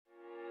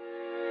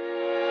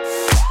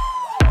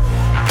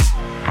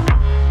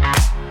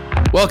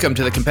Welcome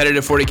to the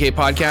Competitive 40K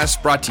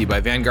podcast brought to you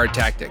by Vanguard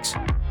Tactics.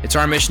 It's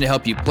our mission to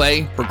help you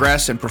play,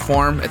 progress, and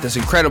perform at this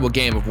incredible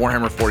game of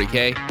Warhammer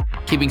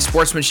 40K, keeping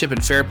sportsmanship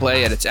and fair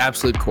play at its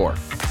absolute core.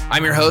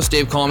 I'm your host,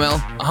 Dave Colmel,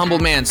 a humble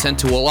man sent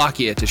to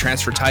Wallachia to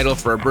transfer title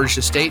for a British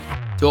estate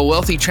to a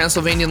wealthy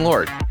Transylvanian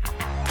lord.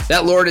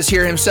 That lord is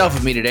here himself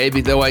with me today,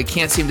 though I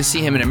can't seem to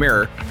see him in a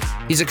mirror.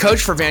 He's a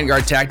coach for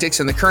Vanguard Tactics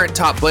and the current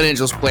top Blood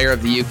Angels player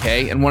of the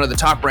UK and one of the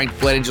top-ranked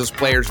Blood Angels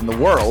players in the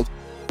world.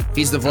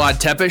 He's the Vlad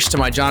Tepish to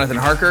my Jonathan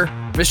Harker,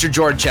 Mr.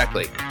 Jord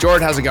Checkly.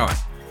 Jord, how's it going?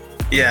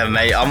 Yeah,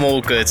 mate, I'm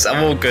all good.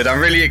 I'm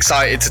really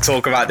excited to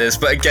talk about this,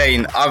 but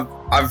again,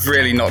 I've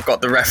really not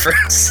got the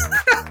reference.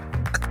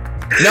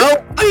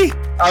 No?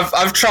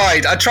 I've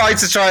tried. I tried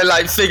to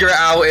like figure it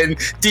out in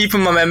deep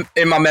in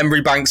my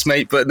memory banks,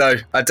 mate. But no,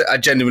 I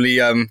genuinely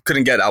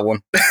couldn't get that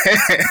one.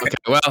 Okay,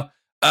 well,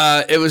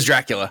 it was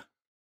Dracula.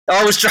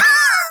 I was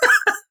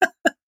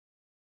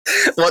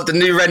What, the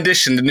new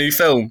rendition, the new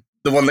film,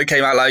 the one that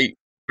came out like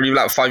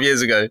 5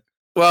 years ago.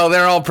 Well,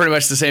 they're all pretty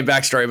much the same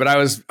backstory, but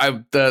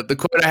the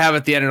quote I have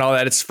at the end and all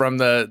that, it's from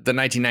the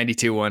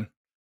 1992 one.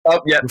 Oh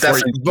yeah,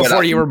 definitely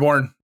before you were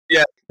born.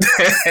 Yeah.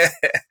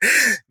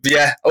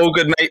 Yeah, all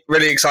good, mate.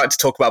 Really excited to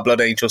talk about Blood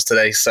Angels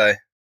today. So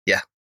yeah.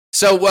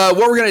 So what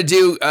we're going to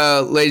do,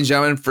 ladies and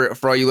gentlemen,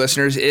 for all you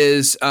listeners,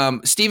 is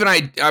Steve and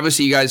I,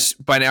 obviously you guys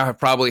by now have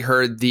probably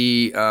heard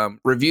the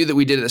review that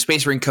we did of the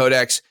Space Marine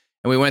Codex,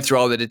 and we went through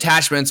all the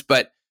detachments,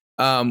 but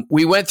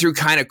we went through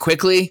kind of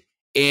quickly,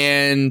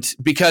 and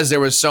because there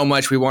was so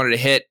much we wanted to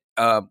hit,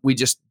 we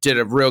just did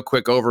a real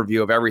quick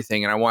overview of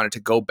everything, and I wanted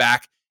to go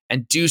back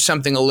and do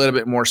something a little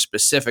bit more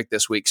specific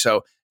this week.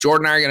 So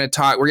Jordan and I are going to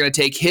talk. We're going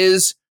to take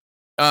his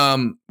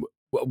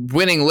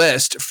winning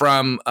list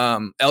from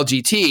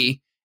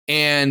LGT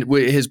and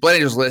his Blood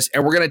Angels list,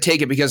 and we're going to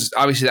take it because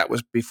obviously that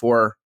was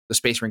before the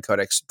Space Marine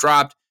Codex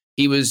dropped.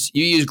 You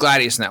used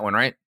Gladius in that one,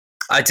 right?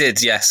 I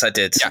did. Yes, I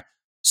did. Yeah.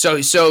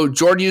 So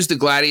Jordan used the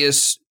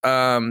Gladius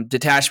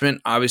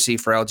detachment, obviously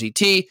for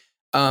LGT.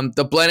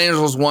 The Blood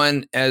Angels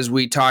one, as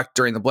we talked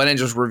during the Blood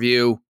Angels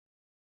review,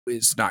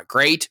 is not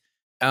great.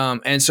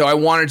 And so I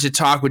wanted to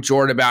talk with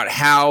Jordan about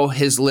how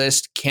his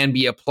list can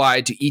be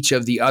applied to each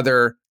of the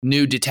other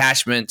new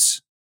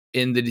detachments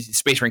in the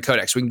Space Marine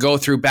Codex. We can go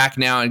through back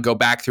now and go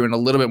back through in a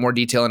little bit more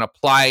detail and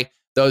apply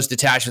those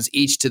detachments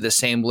each to the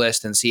same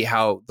list and see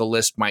how the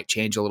list might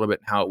change a little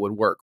bit and how it would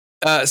work.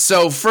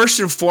 So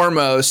first and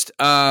foremost,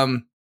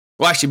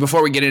 well, actually,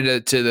 before we get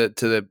into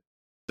the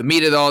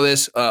meat of all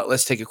this,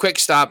 let's take a quick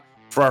stop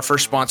for our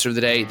first sponsor of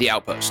the day, The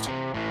Outpost.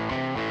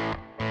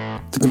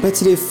 The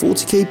Competitive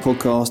 40K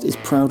podcast is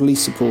proudly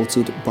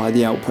supported by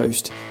The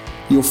Outpost,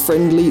 your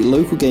friendly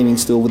local gaming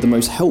store with the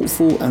most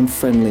helpful and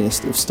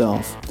friendliest of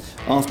staff.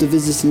 After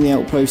visiting The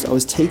Outpost, I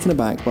was taken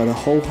aback by the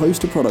whole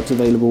host of products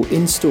available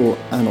in-store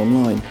and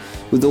online.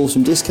 With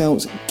awesome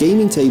discounts,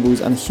 gaming tables,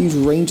 and a huge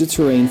range of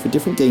terrain for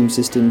different game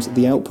systems,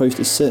 The Outpost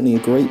is certainly a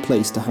great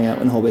place to hang out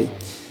and hobby.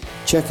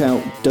 Check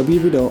out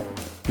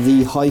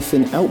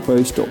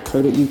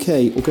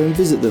www.the-outpost.co.uk or go and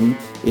visit them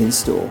in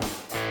store.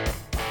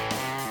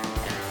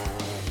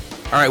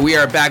 All right, we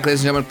are back,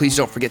 ladies and gentlemen. Please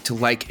don't forget to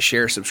like,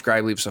 share,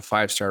 subscribe, leave us a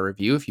 5-star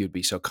review if you would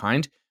be so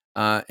kind.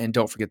 And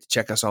don't forget to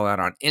check us all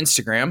out on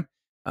Instagram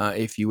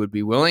if you would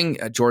be willing.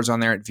 Jord's on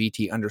there at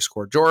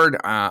VT_Jord.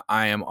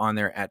 I am on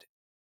there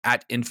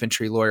at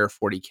Infantry Lawyer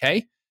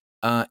 40K.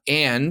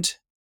 And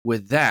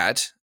with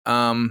that,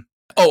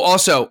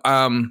 also,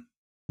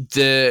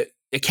 the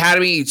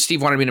Academy,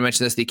 Steve wanted me to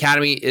mention this. The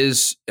Academy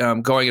is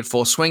going in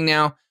full swing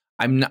now.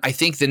 I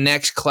think the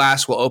next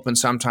class will open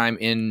sometime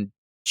in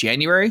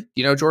January. Do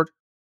you know, Jord?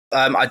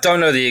 I don't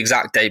know the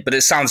exact date, but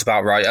it sounds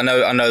about right. I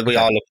know we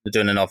are looking at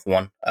doing another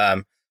one.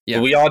 But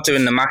we are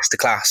doing the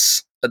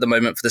masterclass at the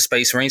moment for the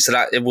Space Marine, so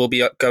that it will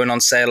be going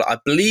on sale, I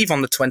believe,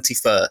 on the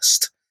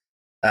 21st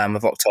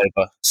of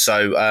October.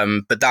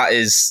 So, but that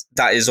is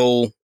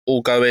all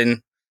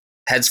going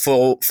heads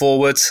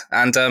forward,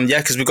 and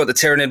because we've got the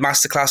Tyranid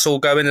masterclass all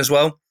going as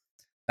well.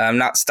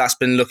 That's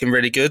been looking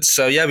really good.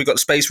 So yeah, we've got the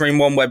Space Marine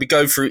one where we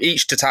go through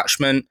each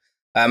detachment.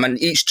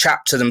 And each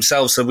chapter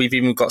themselves, so we've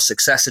even got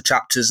successor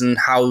chapters and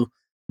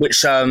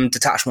which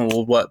detachment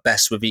will work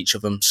best with each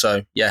of them.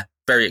 So yeah,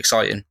 very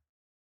exciting.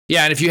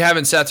 Yeah, and if you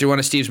haven't sat through one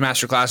of Steve's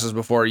master classes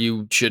before,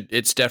 you should.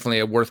 It's definitely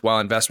a worthwhile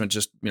investment.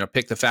 Just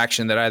pick the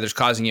faction that either is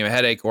causing you a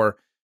headache or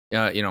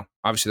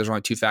obviously there's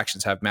only 2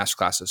 factions have master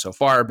classes so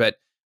far. But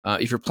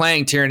if you're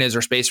playing Tyranids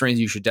or Space Marines,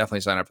 you should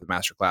definitely sign up for the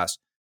master class.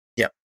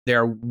 Yeah,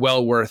 they're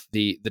well worth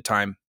the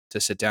time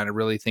to sit down and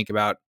really think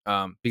about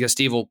because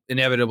Steve will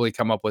inevitably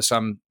come up with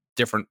some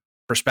different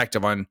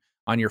perspective on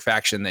your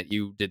faction that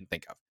you didn't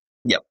think of.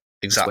 Yep,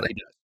 exactly.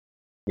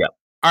 Yep.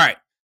 All right.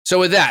 So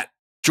with that,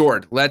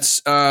 Jord, let's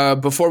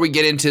before we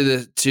get into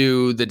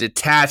the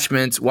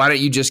detachments, why don't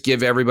you just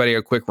give everybody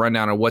a quick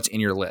rundown of what's in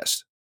your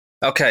list?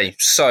 Okay,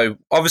 so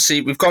obviously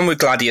we've gone with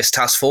Gladius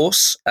Task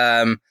Force.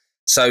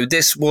 So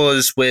this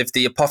was with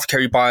the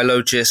Apothecary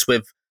Biologist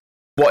with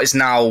what is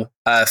now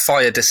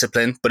Fire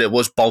Discipline, but it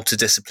was Bolter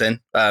Discipline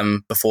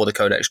before the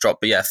Codex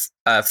dropped. But yeah,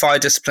 Fire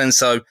Discipline.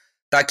 So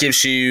That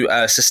gives you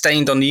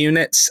sustained on the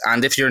units,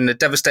 and if you're in the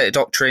Devastator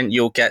Doctrine,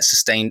 you'll get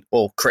sustained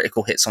or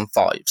critical hits on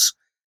 5s.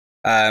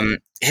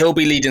 He'll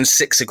be leading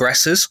 6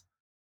 aggressors,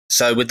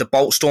 so with the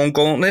Bolt Storm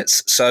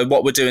Gauntlets. So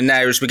what we're doing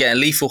there is we're getting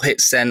lethal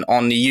hits then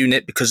on the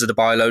unit because of the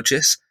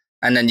Biologist,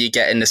 and then you're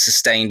getting the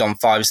sustained on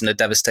 5s in the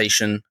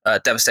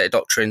Devastator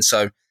Doctrine.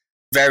 So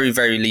very,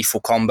 very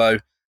lethal combo.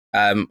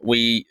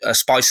 We are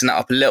spicing that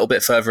up a little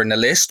bit further in the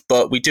list,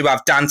 but we do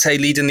have Dante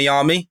leading the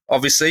army,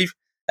 obviously.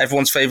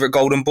 Everyone's favourite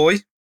golden boy.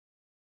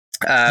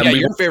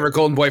 Your favourite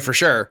golden boy for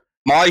sure.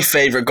 My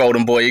favourite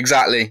golden boy,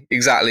 exactly.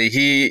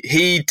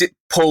 He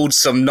pulled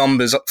some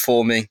numbers up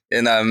for me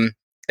in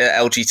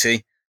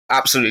LGT.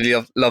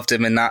 Absolutely loved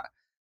him in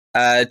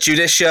that.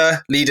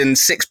 Judicia leading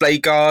 6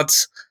 Blade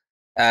Guards.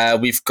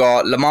 We've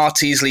got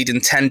Lamartis leading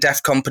 10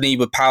 Death Company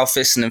with Power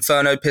Fists and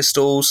Inferno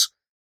Pistols.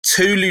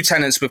 2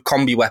 Lieutenants with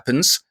Combi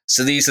Weapons.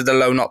 So these are the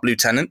Lone Op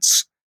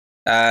Lieutenants.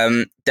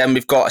 Then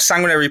we've got a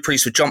Sanguinary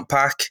Priest with Jump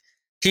Pack.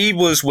 He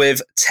was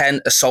with 10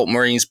 Assault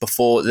Marines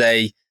before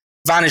they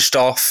vanished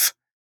off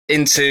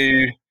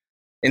into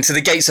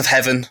the gates of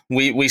heaven.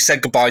 We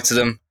said goodbye to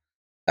them.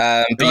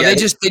 They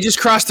just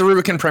crossed the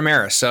Rubicon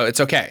Primaris, so it's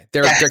okay.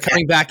 They're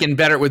coming back in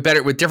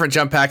with different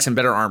jump packs and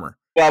better armor.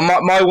 Well,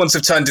 my ones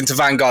have turned into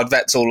Vanguard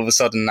vets all of a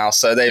sudden now,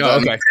 so they've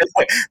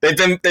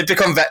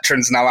become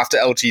veterans now after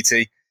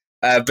LGT.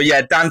 But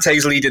yeah,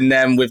 Dante's leading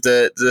them with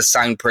the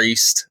Sang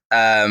Priest,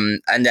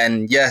 and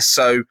then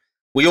so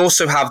we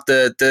also have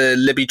the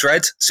Libby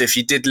Dread. So if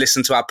you did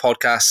listen to our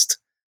podcast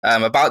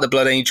about the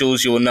Blood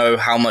Angels, you'll know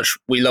how much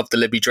we love the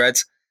Libby Dread.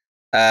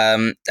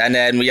 And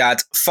then we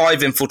had 5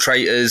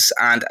 Infiltrators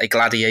and a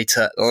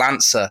Gladiator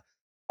Lancer.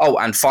 Oh,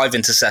 and 5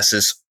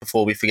 Intercessors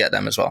before we forget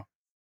them as well.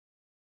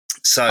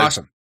 So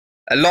awesome.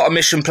 A lot of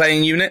mission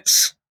playing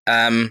units,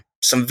 some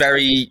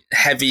very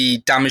heavy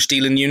damage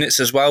dealing units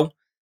as well.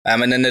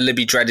 And then the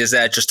Libby Dread is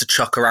there just to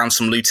chuck around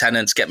some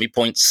lieutenants, get me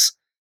points,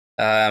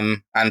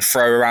 and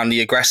throw around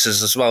the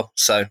aggressors as well.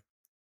 So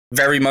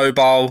very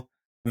mobile,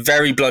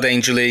 very Blood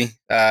Angel-y.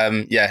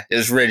 It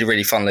was really,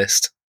 really fun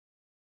list.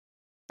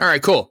 All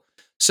right, cool.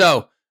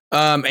 So,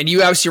 and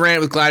you obviously ran it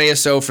with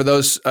Gladius. So for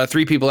those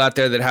 3 people out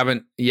there that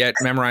haven't yet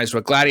memorized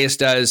what Gladius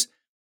does,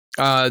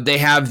 they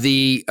have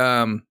the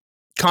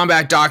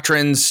combat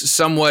doctrines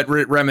somewhat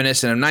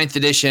reminiscent of 9th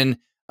edition.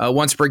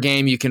 Once per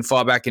game, you can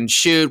fall back and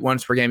shoot.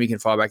 Once per game, you can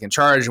fall back and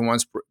charge. And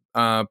once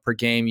per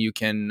game, you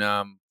can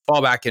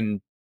fall back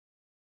and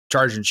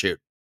charge and shoot.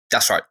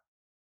 That's right.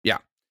 Yeah.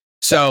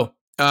 So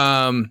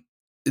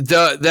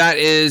that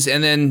is,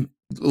 and then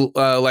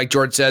like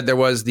Jord said, there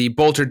was the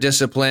Bolter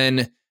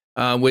Discipline,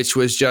 which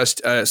was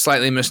just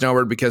slightly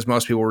misnomered because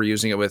most people were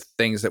using it with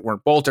things that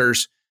weren't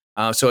bolters.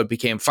 So it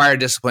became Fire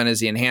Discipline as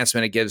the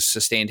enhancement. It gives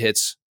sustained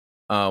hits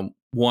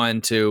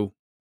 1 to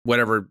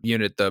whatever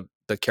unit the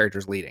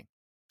character's leading.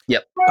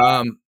 Yep.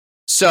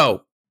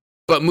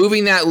 But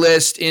moving that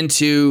list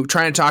into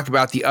trying to talk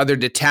about the other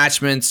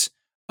detachments,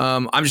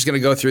 I'm just going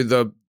to go through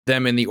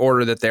them in the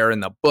order that they're in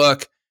the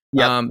book.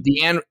 Yep.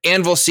 The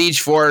Anvil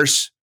Siege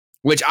Force,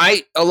 which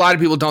a lot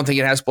of people don't think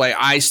it has play.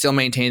 I still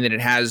maintain that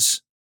it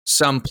has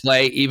some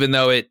play, even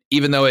though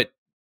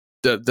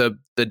the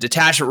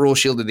detachment rule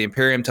shield of the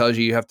Imperium tells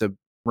you have to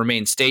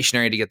remain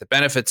stationary to get the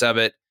benefits of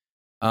it.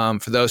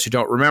 For those who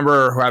don't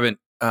remember or who haven't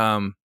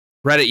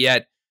read it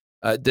yet,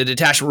 the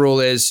detachment rule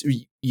is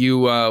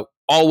you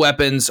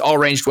all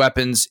ranged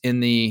weapons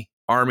in the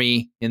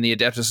army, in the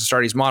Adeptus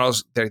Astartes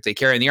models that they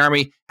carry in the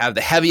army, have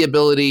the heavy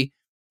ability.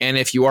 And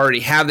if you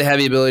already have the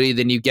heavy ability,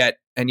 then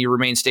you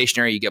remain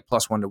stationary, you get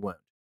 +1 to wound.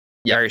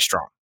 Yep. Very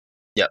strong.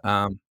 Yep.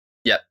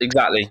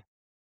 Exactly.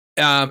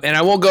 And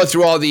I won't go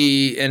through all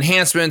the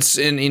enhancements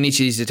in each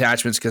of these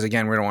detachments because,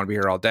 again, we don't want to be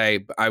here all day.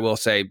 But I will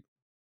say, in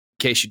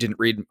case you didn't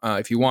read,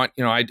 if you want,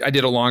 I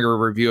did a longer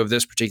review of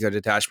this particular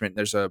detachment.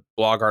 There's a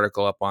blog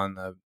article up on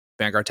the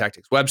Vanguard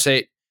Tactics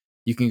website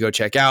you can go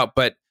check out.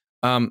 But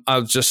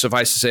I'll just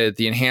suffice to say that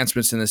the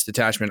enhancements in this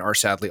detachment are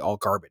sadly all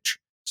garbage.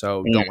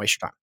 So don't waste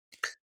your time.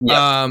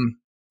 Yep.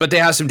 But they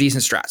have some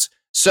decent strats.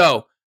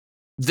 So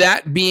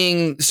that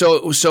being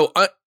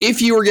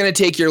if you were going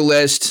to take your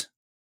list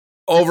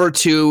over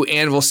to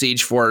Anvil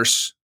Siege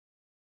Force,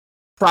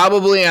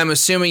 probably I'm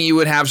assuming you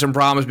would have some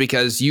problems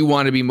because you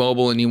want to be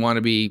mobile and you want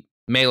to be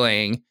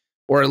meleeing,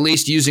 or at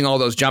least using all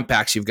those jump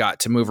packs you've got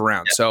to move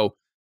around. Yep. So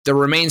the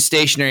remain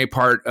stationary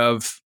part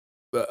of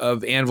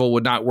Anvil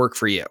would not work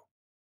for you.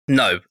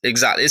 No,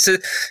 exactly.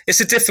 It's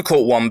a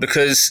difficult one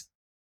because,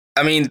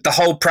 I mean, the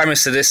whole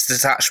premise of this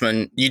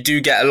detachment, you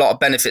do get a lot of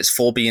benefits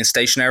for being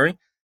stationary,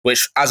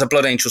 which as a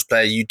Blood Angels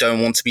player, you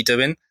don't want to be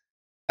doing.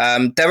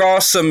 There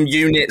are some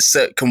units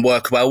that can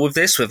work well with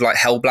this, with like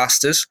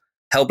Hellblasters.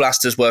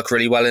 Hellblasters work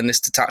really well in this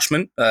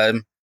detachment.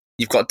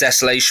 You've got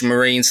Desolation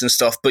Marines and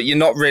stuff, but you're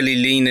not really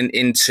leaning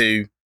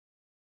into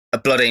a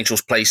Blood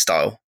Angels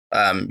playstyle.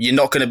 You're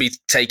not going to be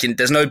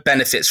there's no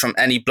benefits from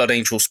any Blood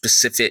Angel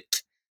specific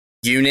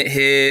unit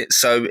here,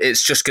 so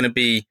it's just going to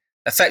be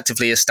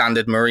effectively a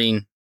standard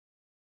Marine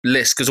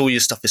list because all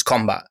your stuff is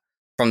combat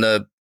from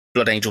the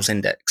Blood Angels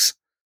Index.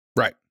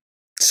 Right.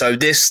 So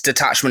this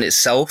detachment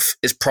itself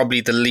is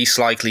probably the least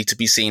likely to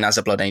be seen as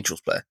a Blood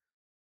Angels player.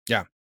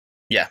 Yeah.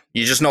 Yeah,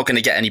 you're just not going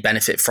to get any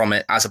benefit from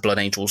it as a Blood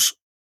Angels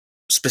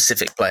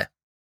specific player.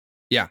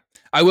 Yeah.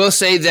 I will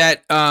say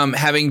that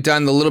having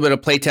done the little bit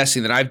of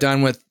playtesting that I've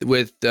done with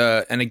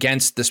and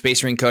against the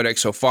Space Marine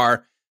Codex so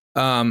far,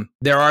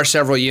 there are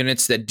several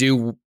units that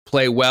do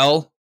play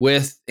well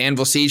with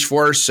Anvil Siege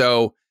Force.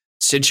 So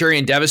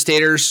Centurion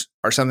Devastators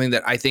are something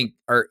that I think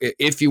are,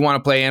 if you want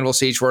to play Anvil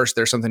Siege Force,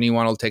 there's something you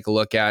want to take a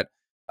look at.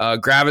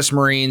 Gravis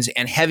Marines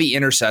and Heavy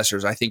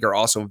Intercessors, I think, are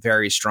also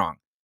very strong.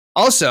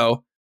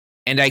 Also,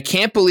 and I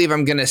can't believe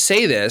I'm going to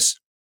say this,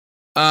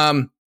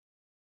 the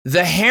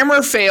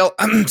Hammerfall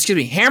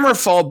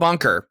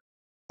Bunker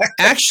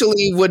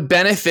actually would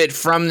benefit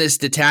from this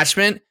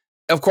detachment.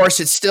 Of course,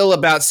 it's still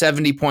about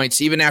 70 points.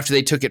 Even after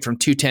they took it from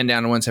 210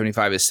 down to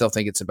 175, I still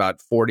think it's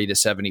about 40 to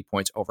 70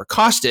 points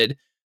overcosted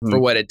for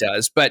what it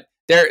does. But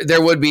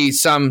there would be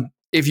some,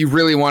 if you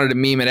really wanted to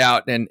meme it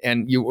out and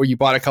you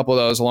bought a couple of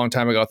those a long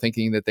time ago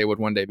thinking that they would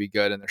one day be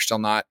good and they're still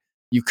not,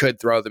 you could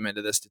throw them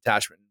into this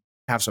detachment and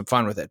have some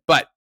fun with it.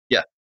 But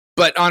yeah.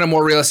 But on a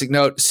more realistic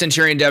note,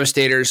 Centurion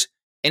Devastators,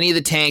 any of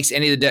the tanks,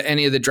 any of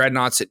the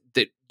dreadnoughts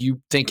that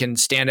you think can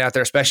stand out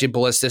there, especially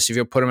ballistas, if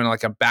you put them in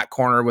like a back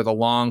corner with a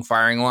long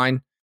firing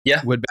line,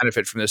 would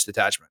benefit from this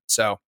detachment.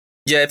 So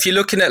yeah, if you're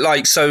looking at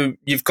like, so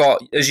you've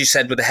got, as you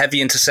said, with the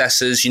heavy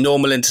intercessors, your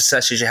normal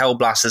intercessors, your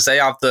hellblasters, they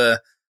have the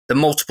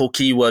multiple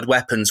keyword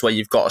weapons where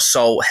you've got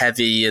assault,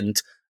 heavy,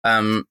 and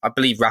I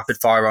believe rapid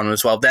fire on them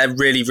as well. They're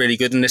really, really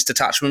good in this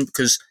detachment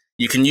because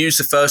you can use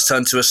the first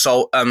turn to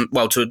assault,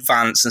 to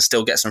advance and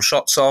still get some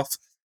shots off.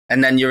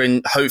 And then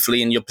you're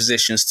hopefully in your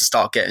positions to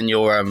start getting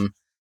your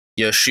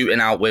shooting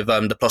out with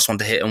the +1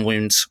 to hit and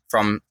wounds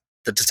from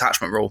the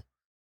detachment rule.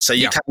 So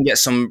you can get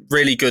some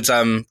really good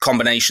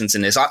combinations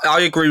in this.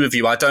 I agree with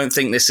you. I don't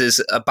think this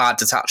is a bad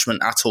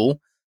detachment at all.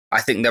 I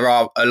think there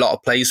are a lot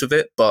of plays with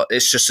it, but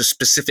it's just a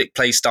specific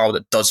play style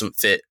that doesn't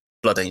fit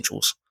Blood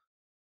Angels.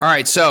 All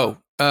right, so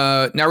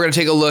now we're going to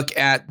take a look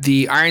at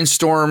the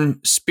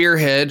Ironstorm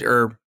Spearhead,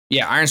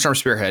 Ironstorm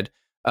Spearhead.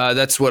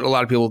 That's what a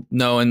lot of people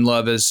know and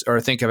love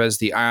or think of as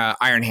the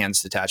Iron Hands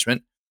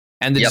detachment.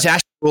 And the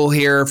detachment rule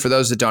here, for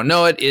those that don't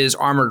know it, is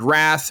Armored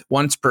Wrath.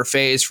 Once per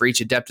phase for each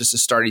Adeptus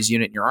Astartes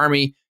unit in your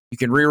army, you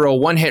can reroll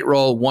 1 hit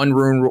roll,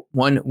 1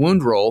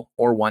 wound roll,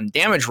 or 1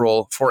 damage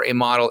roll for a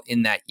model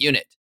in that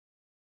unit.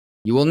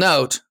 You will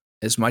note,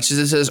 as much as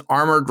it says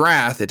Armored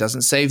Wrath, it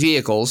doesn't say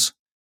vehicles,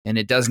 and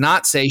it does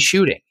not say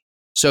shooting.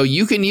 So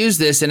you can use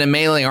this in a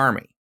melee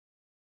army.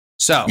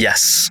 So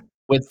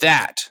with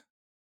that,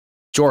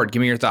 Jord,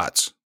 give me your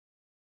thoughts.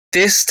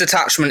 This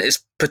detachment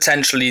is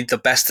potentially the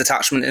best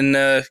detachment in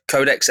the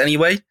Codex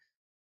anyway.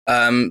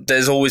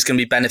 There's always going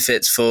to be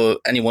benefits for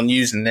anyone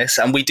using this.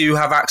 And we do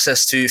have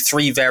access to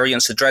 3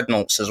 variants of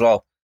Dreadnoughts as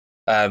well.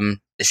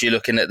 If you're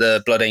looking at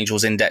the Blood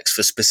Angels index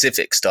for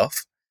specific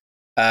stuff.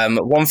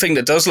 One thing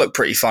that does look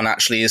pretty fun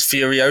actually is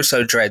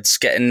Furioso Dreads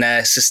getting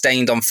their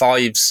sustained on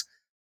 5s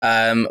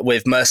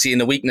with Mercy in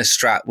the Weakness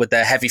strat with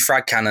their heavy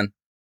frag cannon.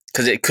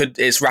 Because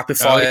it's rapid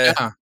fire.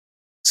 Oh, yeah.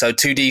 So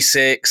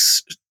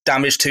 2d6,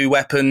 damage 2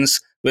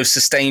 weapons with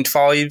sustained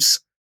 5s.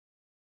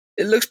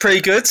 It looks pretty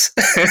good.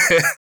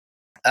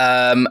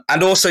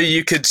 And also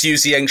you could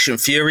use the Ancient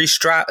Fury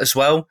strat as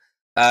well,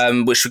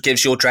 which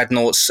gives your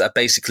Dreadnoughts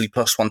basically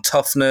 +1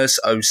 toughness,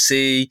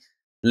 OC,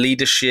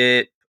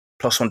 leadership,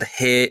 +1 to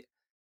hit.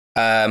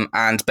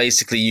 And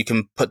basically you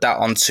can put that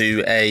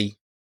onto a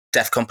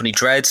Death Company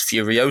Dread,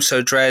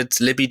 Furioso Dread,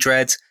 Libby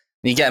Dread,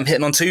 and you get them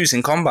hitting on 2s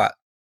in combat.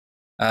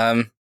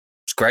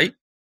 It's great.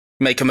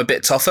 Make them a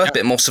bit tougher, a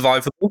bit more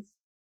survivable.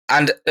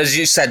 And as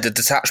you said, the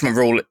detachment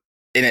rule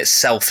in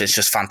itself is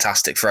just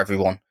fantastic for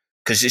everyone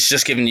because it's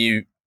just giving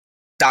you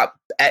that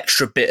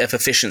extra bit of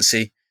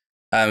efficiency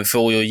for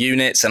all your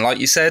units. And like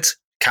you said,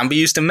 can be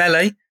used in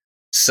melee.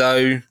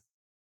 So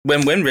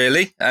win-win,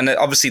 really. And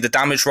obviously the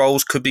damage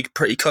rolls could be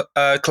pretty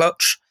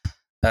clutch.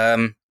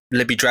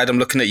 Libby Dread, I'm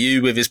looking at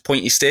you with his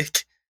pointy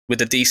stick with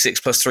the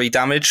D6 +3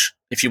 damage.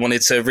 If you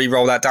wanted to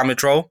re-roll that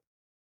damage roll,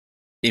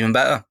 even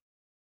better.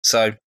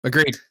 So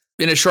agreed.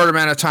 In a short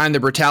amount of time, the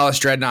Brutalis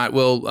Dreadnought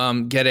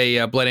will get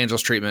a Blood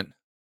Angels treatment.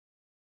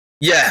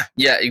 Yeah,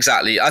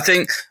 exactly. I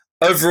think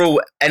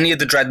overall, any of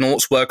the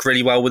Dreadnoughts work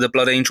really well with the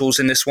Blood Angels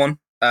in this one.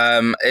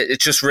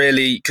 It's just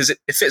really, because it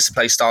fits the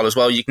playstyle as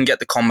well. You can get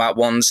the combat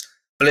ones.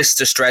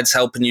 Ballistus Dreads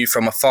helping you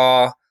from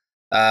afar.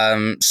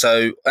 And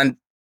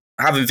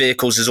having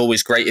vehicles is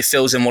always great. It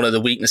fills in one of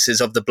the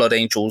weaknesses of the Blood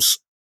Angels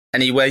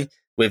anyway,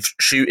 with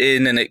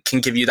shooting, and it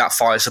can give you that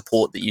fire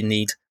support that you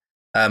need.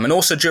 And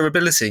also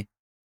durability.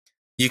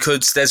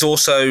 There's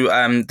also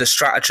the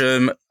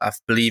stratagem, I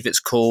believe it's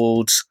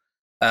called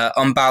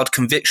Unbowed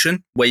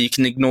Conviction, where you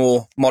can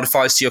ignore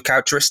modifiers to your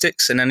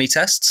characteristics in any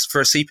tests for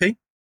a CP.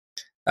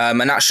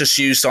 And that's just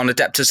used on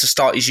Adeptus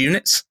Astartes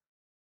units.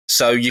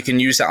 So you can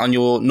use that on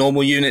your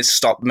normal units to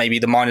stop maybe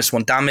the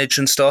 -1 damage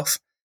and stuff,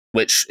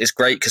 which is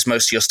great because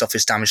most of your stuff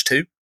is damage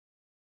too.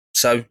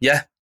 So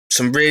yeah,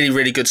 some really,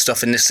 really good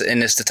stuff in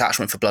this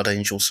detachment for Blood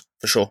Angels,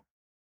 for sure.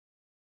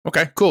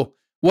 Okay, cool.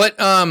 What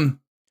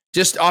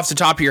just off the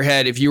top of your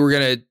head, if you were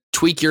going to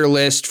tweak your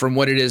list from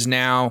what it is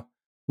now,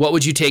 what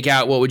would you take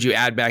out? What would you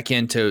add back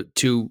in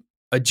to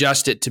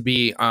adjust it to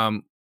be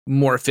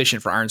more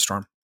efficient for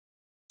Ironstorm?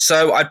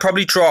 So I'd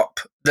probably drop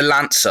the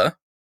Lancer.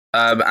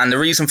 And the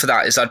reason for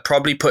that is I'd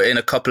probably put in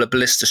a couple of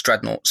Ballistus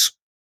Dreadnoughts.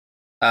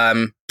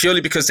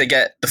 Purely because they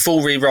get the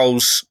full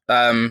rerolls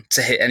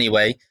to hit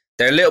anyway.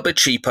 They're a little bit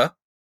cheaper,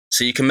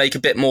 so you can make a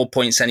bit more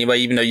points anyway,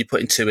 even though you're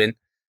putting 2 in.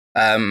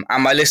 And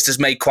my list has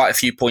made quite a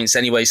few points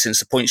anyway since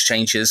the points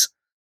changes.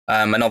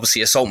 And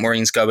obviously Assault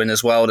Marines go in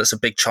as well. That's a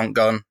big chunk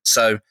gone.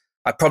 So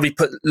I'd probably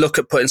look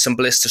at putting some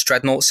Ballistus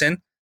Dreadnoughts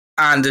in.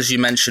 And as you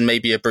mentioned,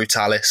 maybe a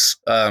Brutalis,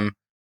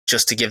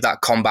 just to give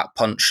that combat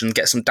punch and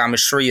get some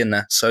damage 3 in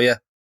there. So yeah.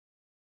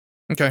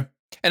 Okay.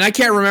 And I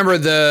can't remember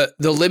the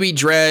Libby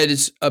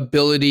Dread's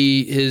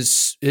ability,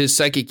 his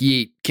Psychic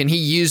Yeet. Can he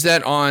use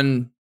that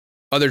on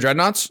other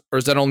Dreadnoughts, or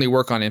does that only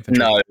work on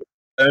infantry? No,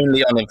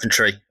 only on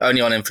infantry.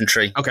 Only on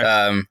infantry.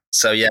 Okay.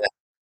 So yeah,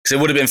 because it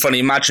would have been funny.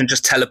 Imagine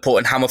just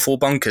teleporting Hammerfall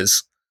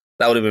bunkers.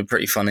 That would have been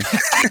pretty funny.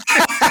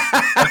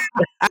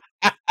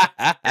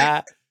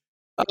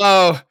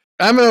 Oh,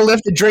 I'm going to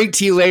lift a drink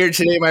to you later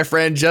today, my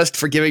friend, just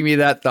for giving me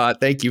that thought.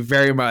 Thank you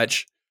very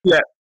much.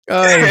 Yeah.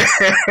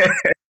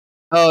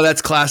 Oh,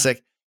 that's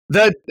classic.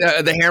 The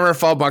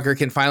Hammerfall bunker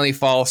can finally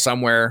fall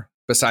somewhere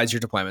besides your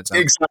deployment zone.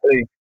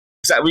 Exactly.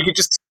 We could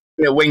just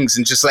wings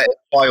and just let it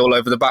fly all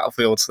over the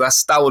battlefield. So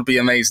that would be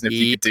amazing if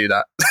you could do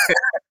that.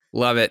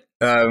 Love it.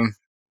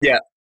 Yeah.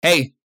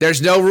 Hey,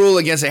 there's no rule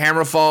against a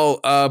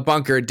Hammerfall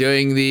bunker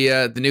doing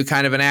the new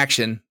kind of an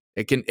action.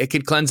 It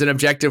could cleanse an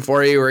objective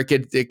for you, or it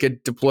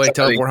could deploy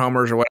teleport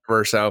homers or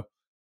whatever. So,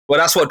 well,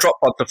 that's what drop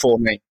pods are for,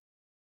 mate.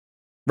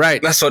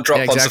 Right. That's what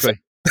drop pods are for.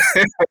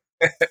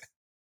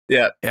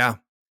 Yeah. Yeah.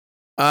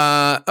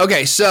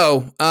 Okay.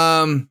 So,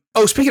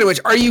 speaking of which,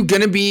 are you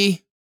going to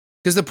be,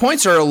 because the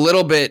points are a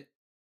little bit,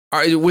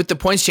 with the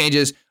points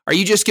changes, are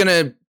you just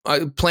going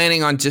to,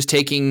 planning on just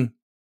taking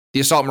the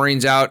Assault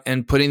Marines out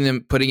and putting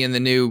in the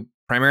new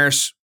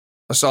Primaris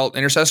Assault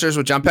Intercessors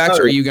with jump packs?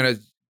 Or are you going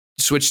to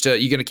switch to,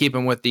 you going to keep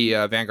them with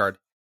the Vanguard?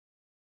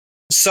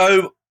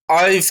 So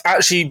I've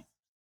actually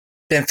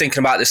been thinking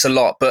about this a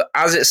lot, but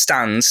as it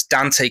stands,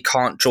 Dante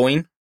can't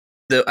join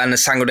and the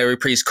Sanguinary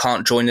Priest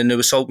can't join the new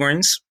Assault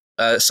Marines,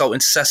 Assault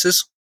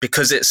Intercessors,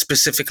 because it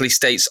specifically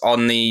states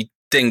on the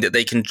thing that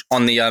they can,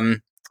 on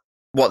the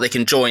what they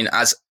can join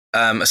as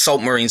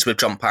Assault Marines with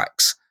jump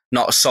packs,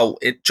 not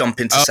jump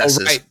Intercessors.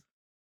 Oh, right.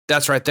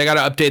 That's right. They got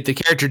to update the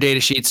character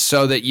data sheets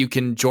so that you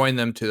can join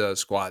them to those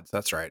squads.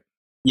 That's right.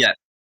 Yeah.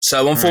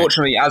 So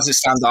unfortunately, as it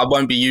stands, I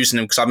won't be using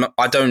them because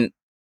I don't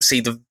see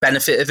the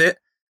benefit of it.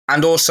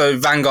 And also,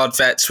 Vanguard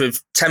vets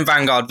with 10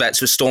 Vanguard vets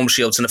with Storm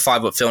Shields and a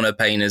 5-up Feel No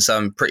Pain is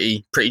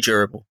pretty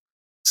durable.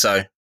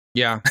 So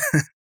yeah,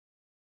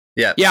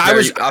 yeah. I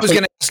was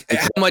going to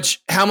ask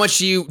how much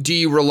do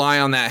you rely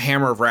on that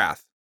Hammer of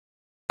Wrath?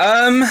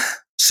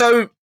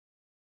 So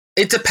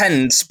it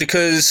depends,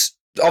 because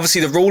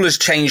obviously the rule has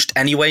changed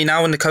anyway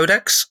now in the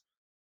Codex.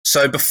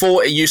 So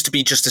before, it used to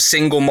be just a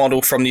single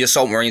model from the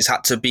Assault Marines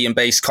had to be in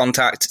base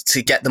contact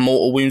to get the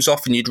mortal wounds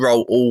off, and you'd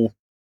roll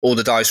all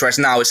the dice. Whereas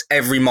now it's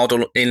every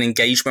model in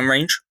engagement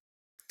range.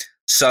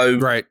 So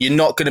You're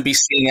not going to be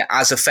seeing it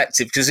as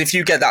effective, because if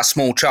you get that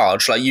small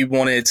charge, like you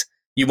wanted,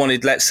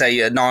 let's say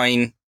a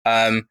 9,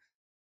 and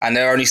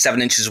they're only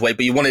 7 inches away,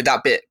 but you wanted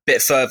that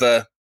bit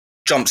further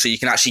jump so you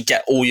can actually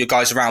get all your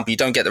guys around, but you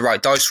don't get the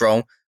right dice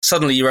roll.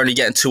 Suddenly you're only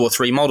getting 2 or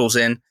 3 models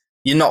in.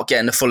 You're not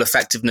getting the full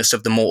effectiveness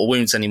of the mortal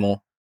wounds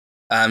anymore.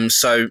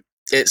 So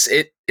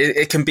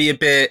it can be a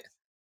bit,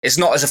 it's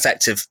not as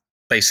effective,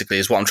 basically,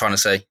 is what I'm trying to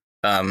say.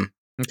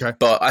 Okay.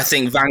 But I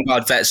think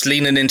Vanguard vets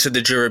leaning into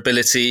the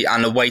durability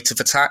and the weight of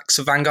attacks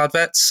of Vanguard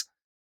vets,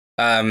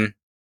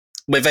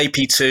 with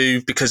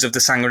AP2 because of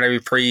the Sanguinary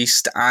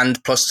Priest,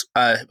 and plus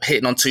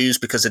hitting on 2s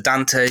because of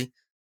Dante,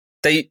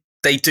 they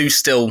do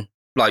still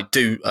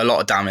do a lot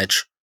of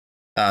damage.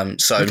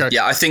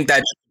 Yeah, I think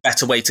that's a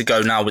better way to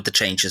go now with the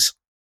changes.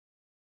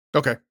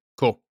 Okay,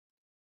 cool.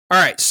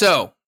 All right,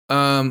 so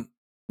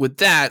with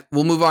that,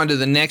 we'll move on to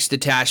the next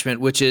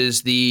detachment, which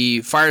is the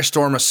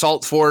Firestorm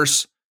Assault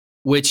Force,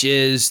 which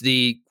is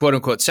the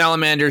quote-unquote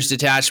Salamanders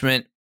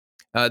detachment.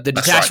 The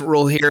detachment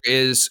rule here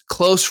is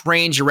close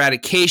range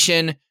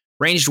eradication,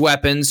 ranged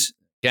weapons.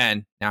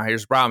 Again, now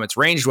here's the problem. It's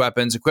ranged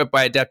weapons equipped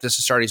by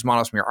Adeptus Astartes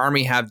models from your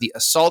army have the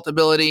assault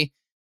ability,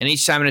 and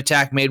each time an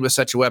attack made with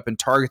such a weapon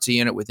targets a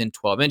unit within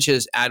 12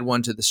 inches, add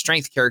 1 to the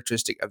strength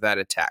characteristic of that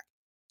attack.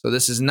 So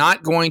this is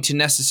not going to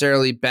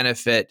necessarily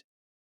benefit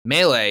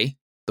melee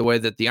the way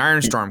that the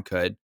Ironstorm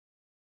could,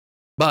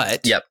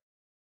 but yep,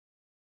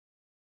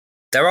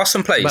 there are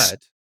some plays.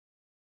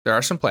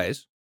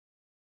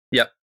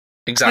 Yep,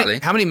 exactly.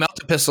 How many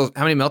melted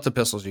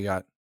pistols you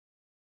got?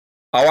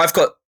 Oh, I've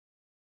got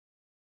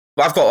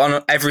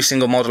on every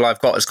single model I've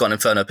got has got an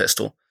Inferno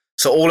pistol.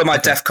 So all of my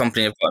Death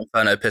Company have got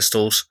Inferno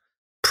pistols.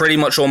 Pretty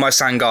much all my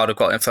Sangard have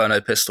got Inferno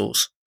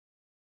pistols.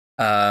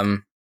 Yeah,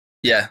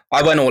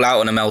 I went all out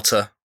on a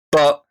melter.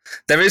 But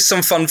there is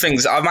some fun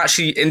things. I'm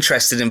actually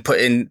interested in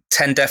putting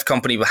 10 Death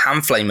Company with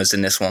hand flamers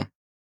in this one.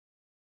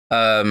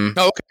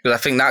 Okay. Because I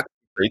think that's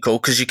pretty cool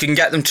because you can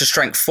get them to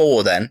strength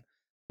 4 then,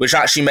 which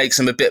actually makes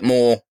them a bit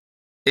more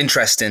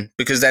interesting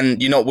because then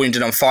you're not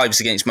wounded on 5s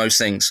against most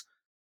things.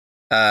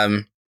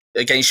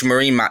 Against your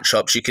Marine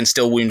matchups, you can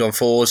still wound on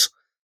 4s.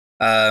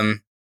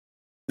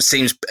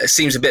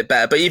 Seems a bit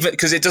better, but even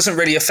because it doesn't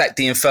really affect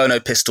the Inferno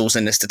pistols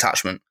in this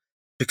detachment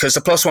because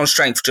the +1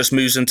 strength just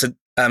moves them to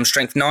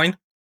strength 9,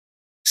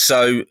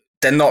 so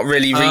they're not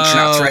really reaching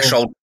that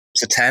threshold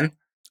to 10.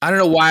 I don't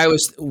know why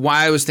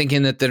I was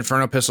thinking that the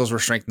Inferno pistols were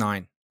strength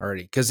 9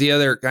 already because I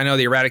know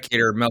the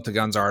Eradicator melta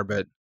guns are,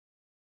 but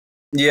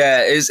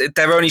yeah,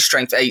 they're only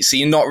strength 8, so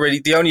you're not really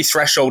the only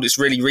threshold it's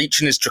really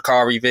reaching is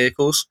Drakari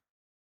vehicles,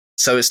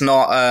 so it's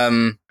not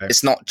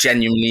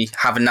genuinely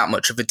having that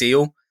much of a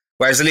deal.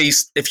 Whereas at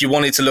least if you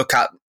wanted to look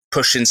at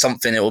pushing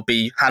something, it would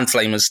be hand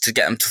flamers to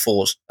get them to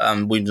 4s,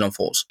 wounded on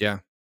 4s. Yeah.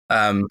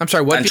 I'm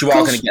sorry, what and vehicles? You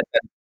are going to get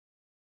them.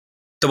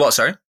 The what,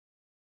 sorry?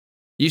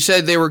 You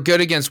said they were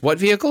good against what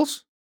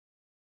vehicles?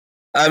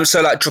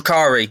 So like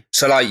Drakari,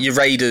 so like your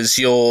Raiders,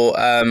 your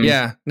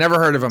yeah, never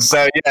heard of them.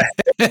 So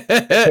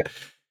yeah.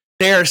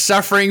 They are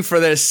suffering for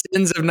the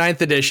sins of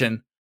 9th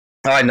edition.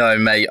 I know,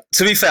 mate.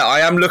 To be fair, I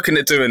am looking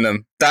at doing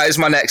them. That is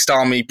my next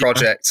army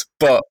project,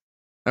 but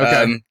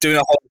doing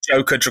a whole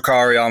Joker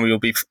Drakari army will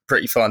be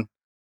pretty fun.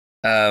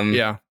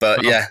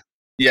 But yeah.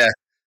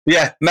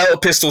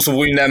 Melta pistols will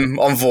wound them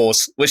on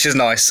 4s, which is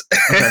nice.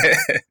 Okay.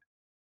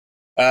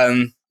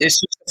 It's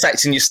just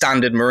affecting your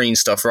standard Marine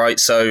stuff, right?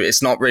 So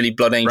it's not really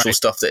Blood Angel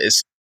stuff that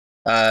is.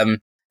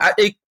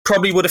 It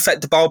probably would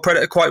affect the Baal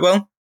Predator quite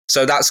well.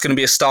 So that's going to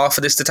be a star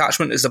for this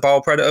detachment is the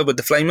Baal Predator with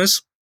the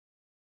Flamers.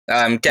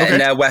 Getting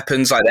their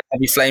weapons like the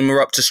Heavy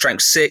Flamer up to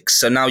strength 6.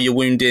 So now you're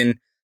wounding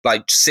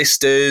like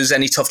Sisters,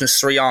 any toughness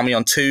 3 army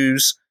on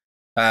 2s.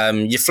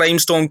 Your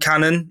Flamestorm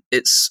Cannon,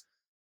 it's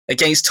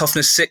against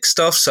toughness 6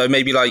 stuff. So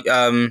maybe like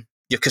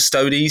your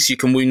Custodes, you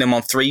can wound them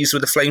on 3s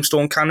with the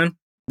Flamestorm Cannon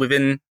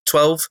within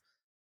 12.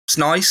 It's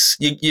nice.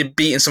 You're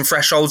beating some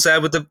thresholds there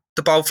with the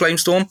Baal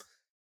Flamestorm.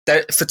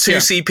 For 2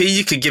 CP,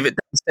 you could give it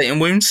devastating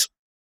wounds.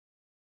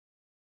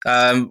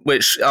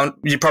 Which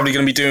you're probably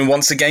going to be doing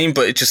once a game,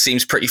 but it just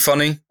seems pretty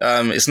funny.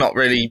 It's not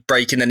really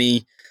breaking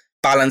any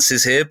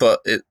balances here,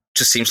 but it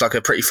just seems like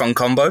a pretty fun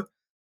combo.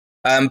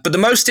 But the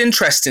most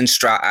interesting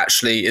strat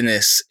actually in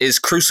this is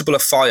Crucible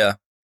of Fire,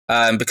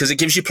 because it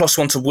gives you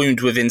 +1 to wound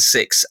within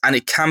 6, and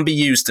it can be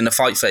used in the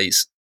fight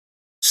phase.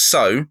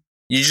 So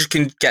you just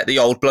can get the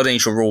old Blood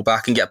Angel rule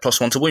back and get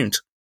 +1 to wound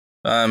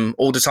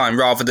all the time,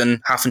 rather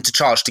than having to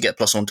charge to get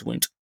 +1 to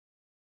wound.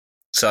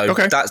 So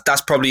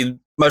that's probably the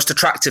most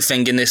attractive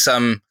thing in this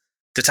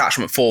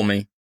detachment for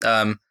me.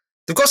 They've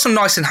got some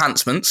nice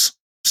enhancements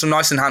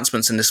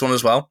in this one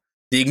as well.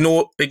 The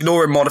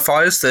ignoring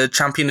modifiers, the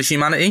Champion of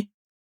Humanity,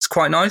 it's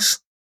quite nice.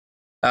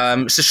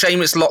 It's a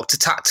shame it's locked to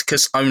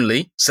Tacticus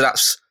only, so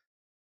that's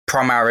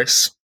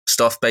Primaris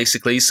stuff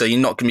basically. So you're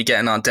not going to be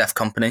getting our Death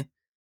Company.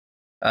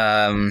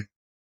 Maybe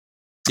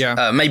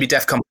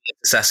Death Company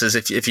Intercessors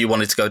if you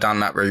wanted to go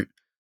down that route,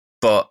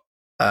 but.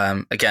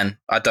 Again,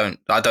 I don't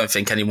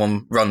think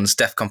anyone runs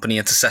Death Company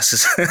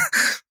Intercessors,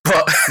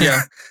 but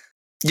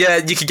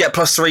you could get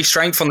 +3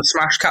 strength on the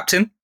Smash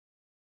Captain.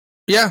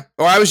 Yeah,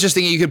 or I was just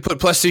thinking you could put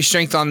 +3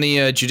 strength on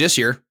the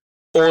Judiciar.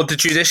 Or the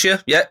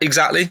Judiciar, yeah,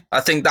 exactly.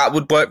 I think that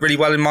would work really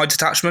well in my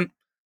detachment.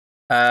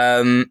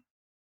 Other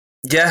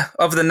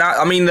than that,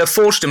 I mean, the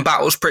Forged in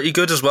Battle is pretty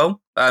good as well.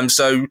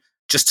 So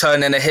just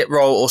turn in a hit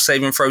roll or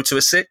save and throw to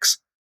a 6.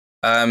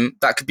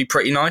 That could be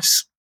pretty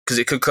nice. Because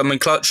it could come in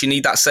clutch. You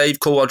need that save.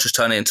 Cool, I'll just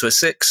turn it into a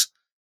 6.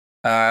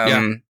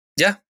 And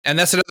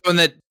that's another one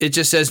that it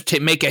just says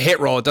to make a hit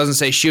roll. It doesn't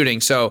say shooting.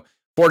 So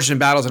Forged in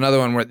Battle is another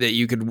one that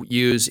you could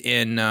use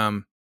in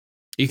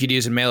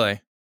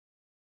melee.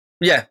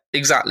 Yeah,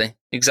 exactly.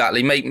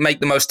 Make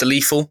the most of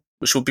lethal,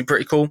 which would be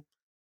pretty cool.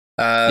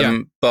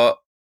 But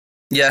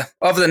yeah,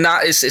 other than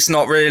that, it's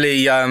not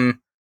really.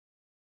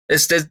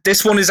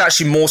 This one is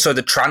actually more so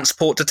the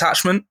transport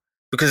detachment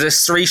because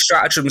there's 3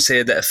 stratagems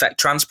here that affect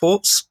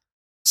transports.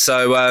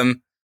 So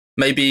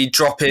maybe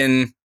drop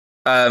in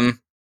a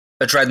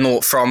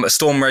Dreadnought from a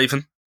Storm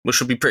Raven, which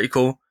would be pretty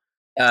cool.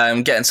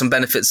 Getting some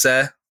benefits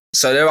there.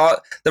 So there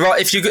are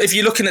if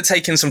you're looking at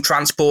taking some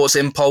transports,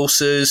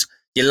 impulsors,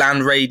 your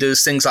Land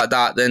Raiders, things like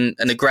that, then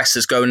an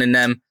Aggressors going in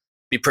them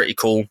be pretty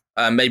cool.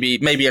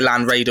 Maybe a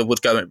Land Raider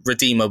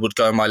Redeemer would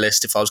go on my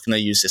list if I was going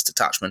to use this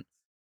detachment.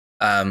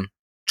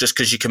 Just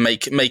because you can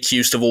make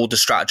use of all the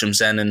stratagems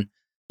then, and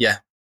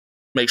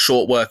make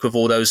short work with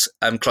all those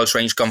close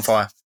range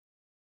gunfire.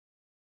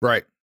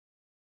 Right.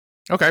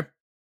 Okay.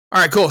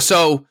 All right. Cool.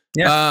 So,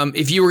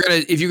 if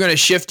you're gonna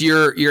shift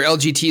your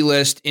LGT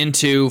list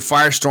into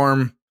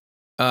Firestorm,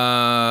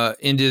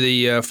 into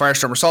the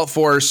Firestorm Assault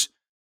Force,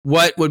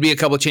 what would be a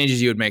couple of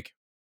changes you would make?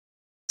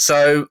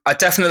 So, I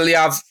definitely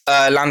have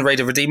Land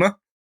Raider Redeemer.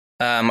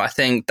 I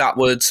think that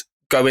would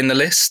go in the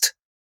list.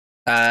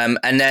 And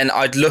then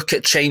I'd look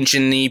at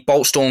changing the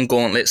Boltstorm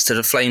Gauntlets to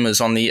the Flamers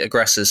on the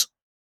Aggressors.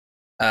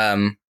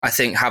 I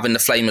think having the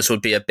Flamers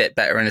would be a bit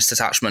better in this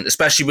detachment,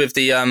 especially with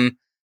the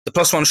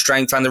 +1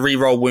 strength and the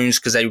reroll wounds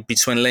because they would be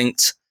twin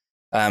linked.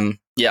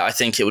 yeah, I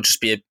think it would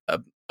just be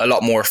a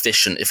lot more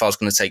efficient if I was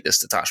going to take this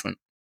detachment.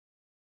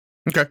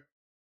 Okay.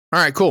 All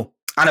right, cool.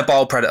 And a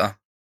Baal Predator.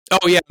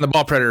 Oh yeah, the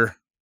Baal Predator.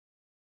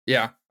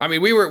 Yeah, I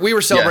mean we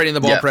were celebrating the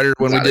Baal Predator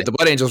when we did the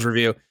Blood Angels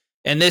review,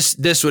 and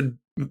this would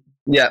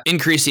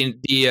increasing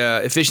the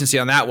efficiency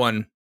on that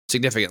one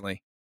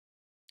significantly.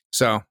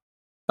 So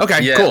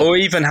okay, cool. Or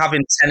even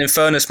having 10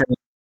 Infernus Marine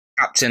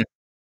captain,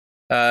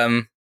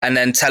 and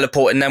then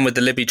teleporting them with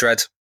the Libby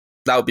Dread.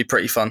 That would be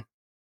pretty fun.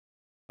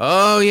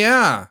 Oh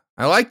yeah,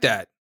 I like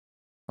that.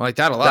 I like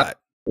that a lot.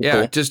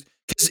 Cool. Just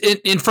because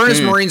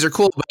Infernus Marines are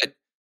cool, but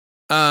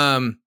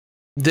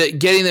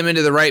getting them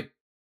into the right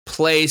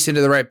place,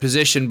 into the right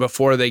position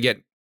before they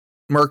get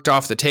murked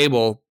off the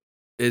table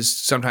is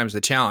sometimes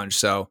the challenge.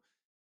 So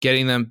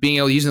getting them, being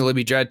able to use the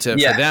Libby Dread for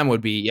them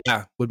would be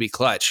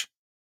clutch.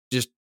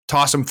 Just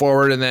toss them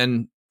forward and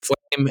then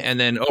flame and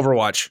then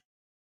Overwatch.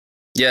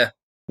 Yeah,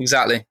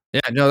 exactly.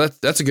 Yeah, no,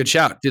 that's a good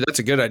shout, dude. That's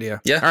a good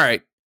idea. Yeah. All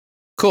right,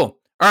 cool.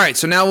 All right,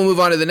 so now we'll move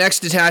on to the next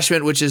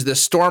detachment, which is the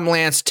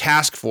Stormlance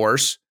Task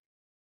Force.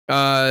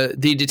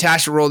 The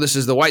detachment rule. This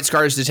is the White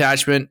Scars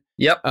detachment.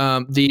 Yep.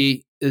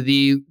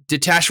 The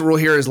detachment rule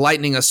here is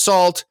Lightning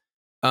Assault,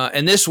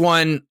 and this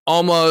one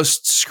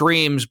almost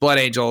screams Blood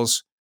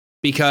Angels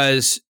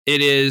because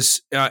it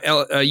is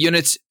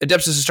units.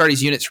 Adeptus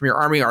Astartes units from your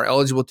army are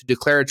eligible to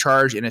declare a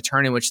charge in a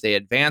turn in which they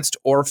advanced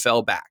or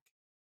fell back.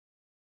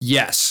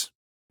 Yes.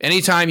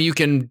 Anytime you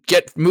can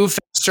move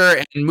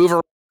faster and move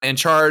around and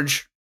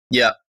charge.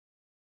 Yeah.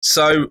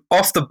 So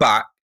off the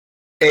bat,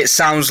 it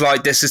sounds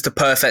like this is the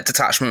perfect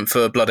detachment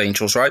for Blood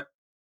Angels, right?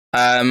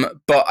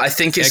 But I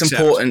think it's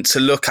important to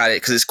look at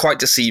it because it's quite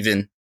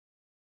deceiving.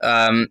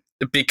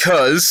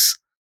 Because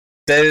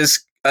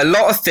there's a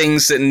lot of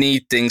things that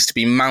need things to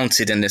be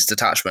mounted in this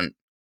detachment.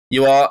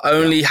 You are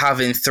only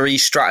having 3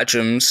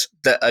 stratagems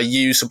that are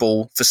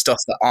usable for stuff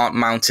that aren't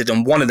mounted,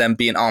 and one of them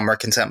being Armor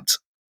Contempt.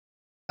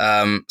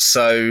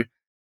 So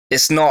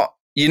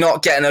you're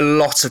not getting a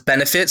lot of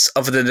benefits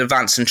other than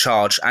advance and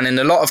charge. And in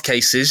a lot of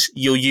cases,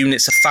 your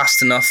units are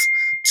fast enough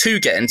to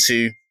get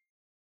into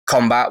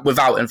combat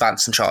without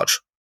advance and charge.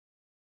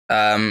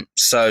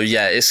 So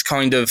yeah, it's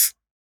kind of,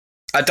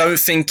 I don't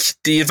think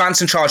the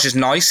advance and charge is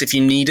nice if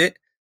you need it,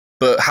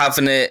 but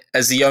having it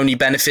as the only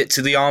benefit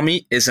to the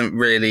army isn't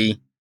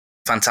really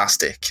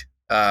fantastic.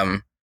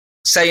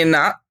 Saying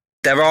that,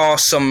 there are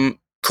some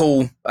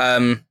cool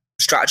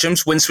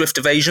stratagems. Windswift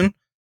Evasion,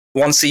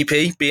 1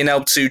 CP, being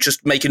able to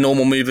just make a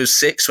normal move of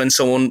 6 when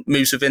someone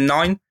moves within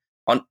 9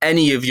 on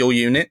any of your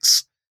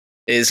units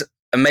is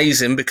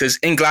amazing, because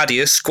in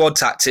Gladius, squad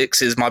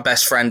tactics is my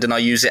best friend and I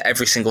use it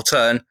every single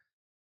turn.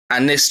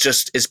 And this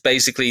just is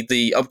basically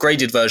the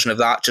upgraded version of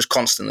that, just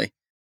constantly.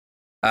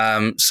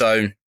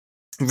 So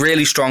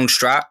really strong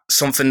strat,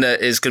 something that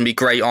is going to be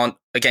great on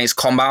against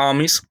combat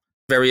armies,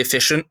 very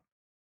efficient.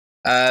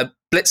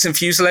 Blitz and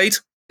Fusillade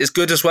is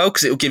good as well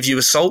because it will give you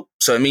assault,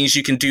 so it means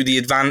you can do the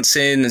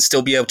advancing and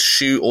still be able to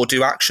shoot or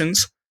do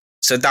actions.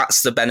 So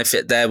that's the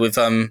benefit there with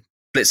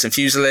Blitz and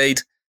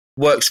Fusillade.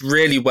 Works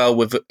really well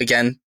with,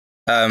 again,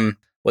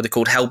 what they're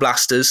called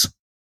Hellblasters,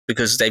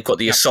 because they've got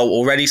the assault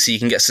already, so you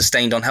can get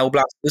sustained on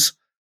Hellblasters.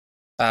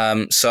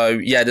 So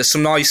yeah, there's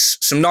some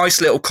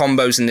nice little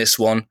combos in this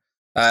one.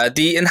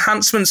 The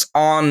enhancements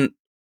aren't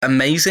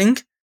amazing.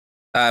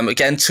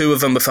 Again, 2 of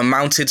them are for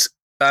mounted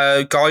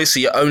guys, so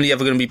you're only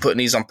ever going to be putting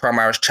these on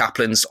Primaris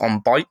Chaplains on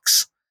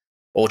bikes,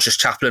 or just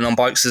Chaplain on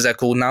bikes as they're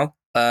called now.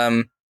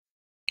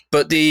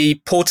 But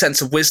the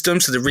Portents of Wisdom,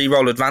 so the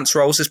reroll advance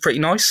rolls, is pretty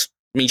nice.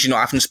 It means you're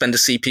not having to spend a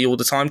CP all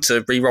the time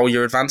to reroll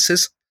your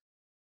advances.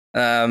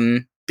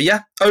 But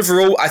yeah,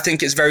 overall, I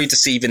think it's very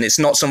deceiving. It's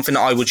not something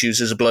that I would use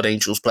as a Blood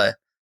Angels player,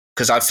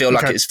 because I feel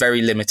like it's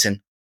very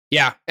limiting.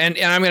 Yeah, and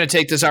I'm going to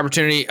take this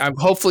opportunity.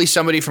 Hopefully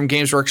somebody from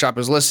Games Workshop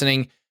is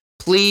listening.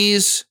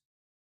 Please,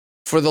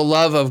 for the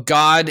love of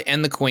God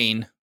and the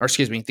Queen, or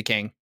excuse me, the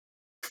King,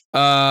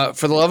 for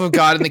the love of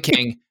God and the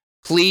King,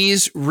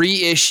 please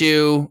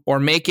reissue or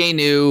make a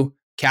new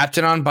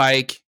Captain on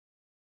Bike.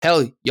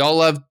 Hell, y'all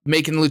love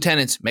making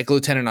lieutenants. Make a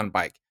lieutenant on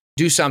bike.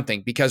 Do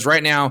something, because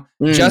right now,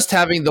 just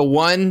having the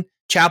one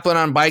Chaplain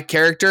on Bike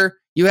character,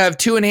 you have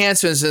 2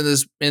 enhancements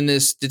in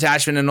this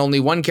detachment and only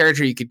 1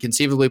 character you could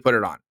conceivably put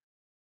it on.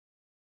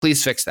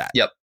 Please fix that.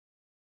 Yep.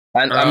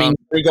 And I mean,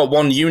 we got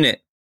 1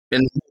 unit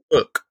in the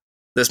book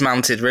that's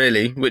mounted,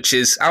 really, which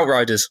is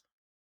Outriders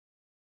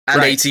and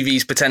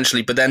ATVs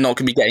potentially, but they're not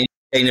going to be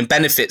gaining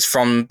benefits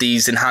from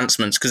these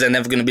enhancements because they're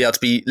never going to be able to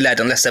be led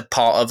unless they're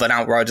part of an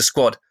Outrider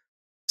squad.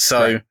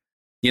 So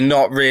you're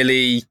not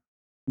really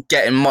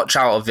getting much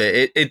out of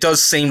it. It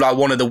does seem like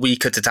one of the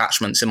weaker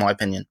detachments, in my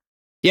opinion.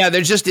 Yeah,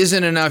 there just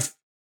isn't enough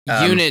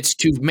units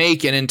to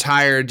make an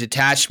entire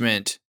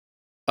detachment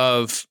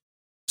of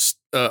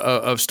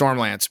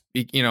Stormlance,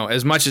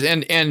 as much as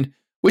and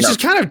which is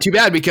kind of too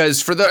bad,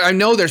 because I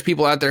know there's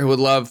people out there who would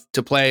love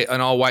to play an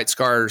all White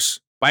Scars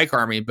bike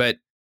army, but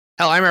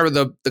hell, I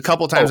remember the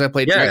couple times I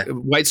played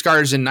White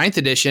Scars in 9th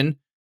edition,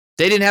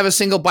 they didn't have a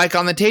single bike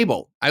on the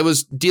table. I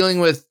was dealing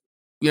with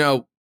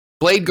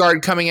Blade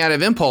Guard coming out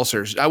of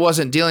impulsors. I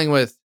wasn't dealing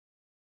with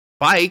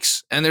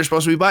bikes, and they're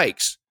supposed to be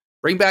bikes.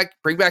 Bring back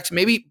bring back some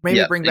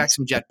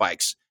jet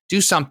bikes. Do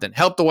something.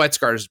 Help the Wet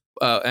Scars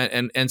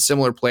and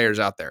similar players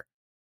out there.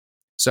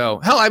 So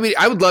hell, I mean,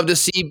 I would love to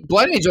see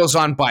Blood Angels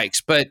on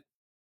bikes, but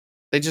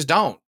they just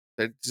don't.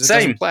 It just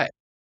doesn't play.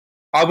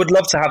 I would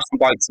love to have some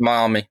bikes in my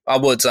army. I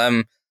would.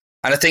 And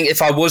I think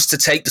if I was to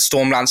take the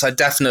Stormlance, I'd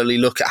definitely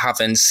look at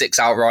having 6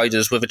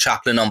 Outriders with a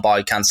Chaplain on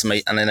bike and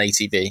an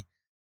ATV.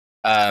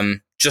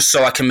 Just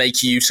so I can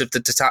make use of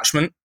the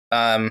detachment.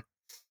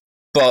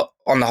 But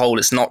on the whole,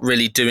 it's not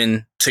really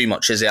doing too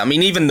much, is it? I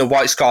mean, even the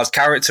White Scars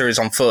character is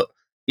on foot.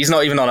 He's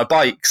not even on a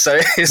bike. So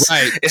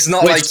it's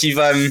not like you've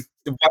the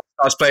White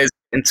Scars players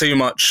getting too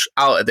much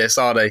out of this,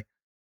 are they?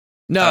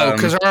 No,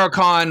 because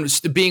Archon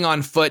being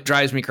on foot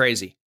drives me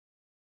crazy.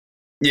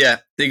 Yeah,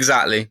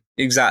 exactly.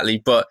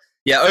 But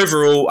yeah,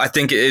 overall, I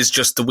think it is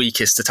just the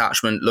weakest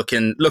detachment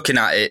looking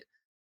at it,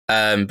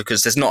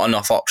 because there's not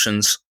enough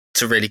options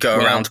to really go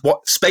around.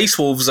 What Space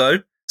Wolves though?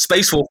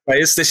 Space Wolf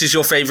players, this is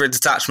your favorite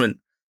detachment.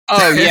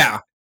 Oh yeah,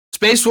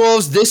 Space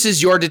Wolves. This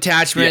is your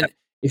detachment. Yeah.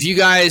 If you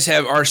guys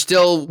are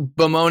still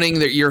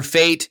bemoaning your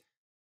fate,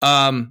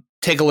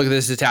 take a look at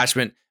this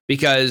detachment,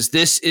 because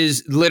this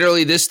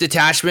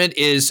detachment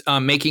is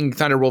making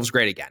Thunderwolves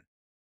great again.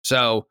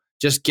 So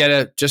just get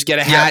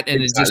a hat,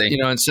 and it's just,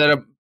 instead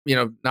of,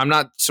 I'm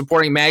not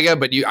supporting MAGA,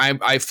 but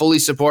I fully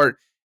support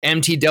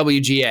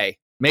MTWGA.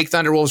 Make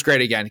Thunderwolves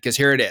great again, because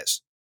here it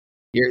is.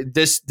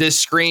 This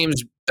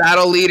screams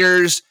battle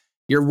leaders,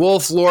 your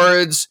Wolf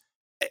Lords.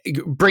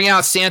 Bring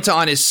out Santa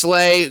on his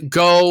sleigh.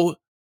 Go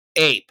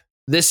ape.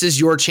 This is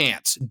your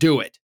chance. Do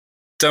it.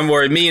 Don't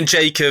worry. Me and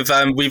Jacob,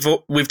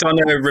 we've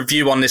done a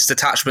review on this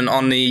detachment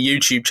on the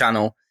YouTube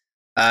channel,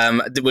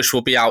 which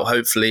will be out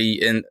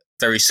hopefully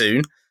very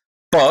soon.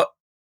 But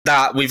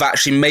that we've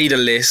actually made a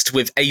list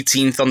with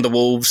 18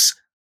 Thunderwolves,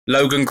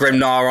 Logan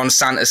Grimnar on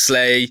Santa's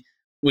sleigh.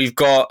 We've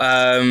got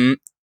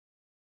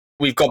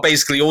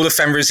basically all the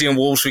Fenrisian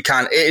wolves we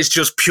can. It is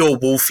just pure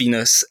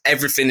wolfiness.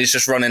 Everything is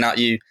just running at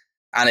you.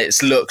 And it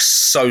looks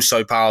so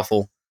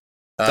powerful.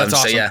 That's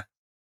awesome. So yeah,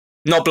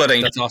 not Blood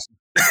Angel. That's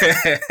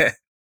awesome.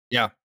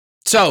 Yeah.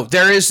 So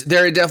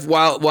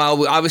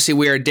while obviously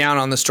we are down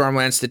on the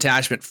Stormlance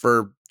detachment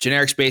for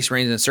generic Space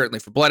Marines and certainly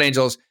for Blood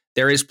Angels,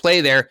 there is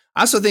play there.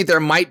 I also think there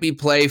might be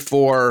play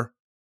for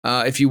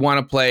if you want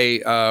to play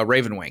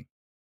Ravenwing.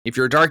 If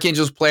you're a Dark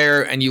Angels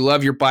player and you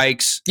love your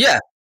bikes, yeah,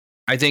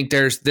 I think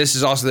this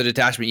is also the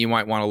detachment you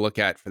might want to look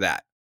at for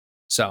that.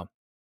 So.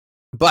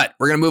 But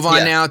we're going to move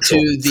on now to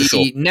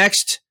the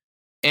next,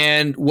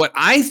 and what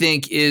I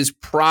think is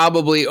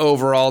probably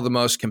overall the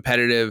most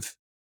competitive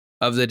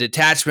of the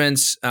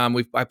detachments.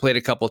 I played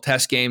a couple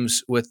test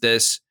games with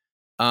this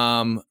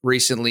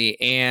recently,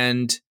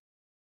 and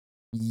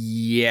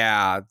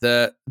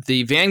the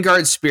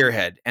Vanguard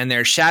Spearhead and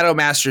their Shadow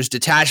Master's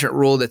detachment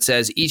rule that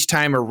says each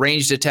time a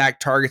ranged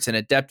attack targets an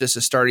Adeptus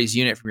Astartes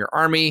unit from your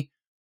army,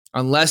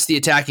 unless the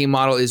attacking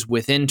model is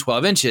within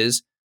 12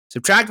 inches,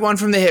 subtract 1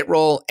 from the hit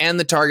roll, and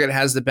the target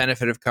has the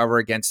benefit of cover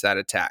against that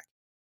attack.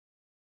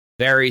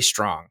 Very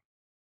strong.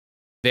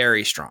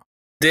 Very strong.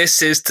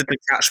 This is the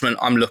detachment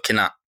I'm looking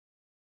at.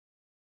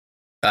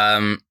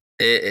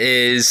 It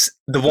is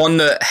the one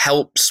that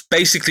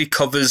basically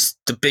covers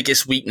the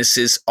biggest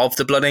weaknesses of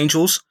the Blood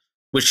Angels,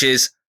 which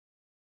is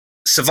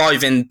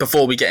surviving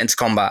before we get into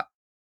combat.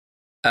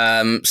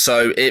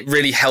 So it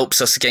really helps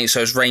us against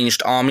those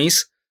ranged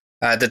armies.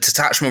 The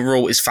detachment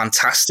rule is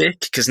fantastic,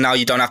 because now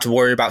you don't have to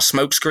worry about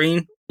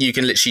smokescreen. You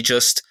can literally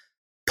just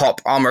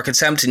pop Armor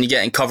Contempt and you're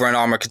getting cover and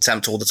Armor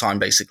Contempt all the time,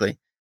 basically.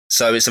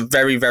 So it's a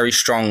very, very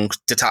strong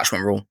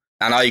detachment rule.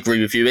 And I agree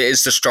with you. It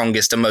is the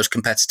strongest and most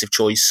competitive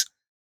choice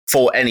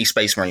for any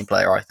Space Marine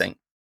player, I think.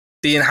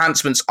 The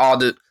enhancements are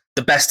the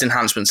best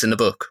enhancements in the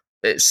book.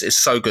 It's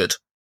so good.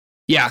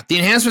 Yeah, the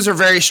enhancements are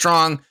very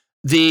strong.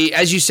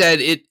 As you said,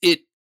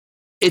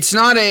 it's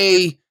not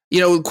a...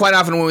 quite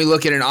often when we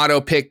look at an auto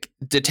pick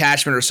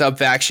detachment or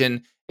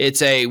subfaction,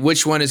 it's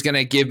which one is going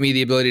to give me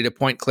the ability to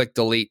point, click,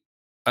 delete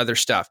other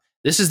stuff.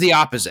 This is the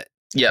opposite.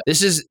 Yeah.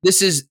 This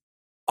is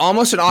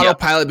almost an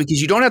autopilot,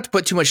 because you don't have to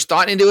put too much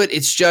thought into it.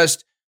 It's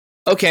just,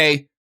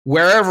 okay,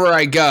 wherever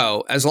I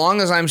go, as long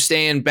as I'm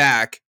staying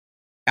back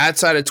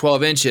outside of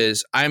 12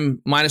 inches, I'm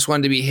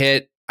 -1 to be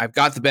hit. I've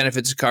got the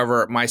benefits of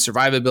cover. My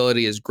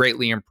survivability is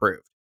greatly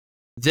improved.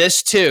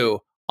 This too,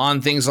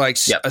 on things like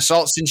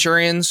Assault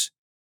Centurions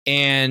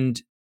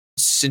and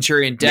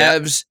Centurion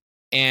Devs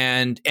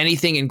and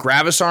anything in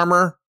Gravis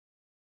armor.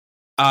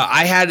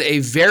 I had a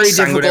very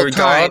difficult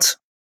time.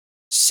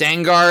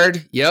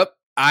 Sangard, yep.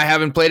 I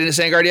haven't played into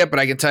Sangard yet, but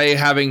I can tell you,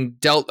 having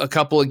dealt a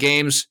couple of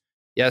games,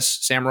 yes,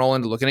 Sam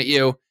Rowland, looking at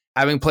you,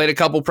 having played a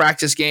couple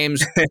practice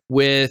games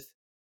with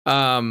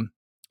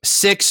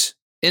 6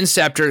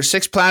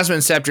 plasma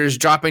inceptors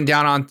dropping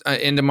down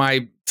into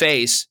my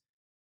face,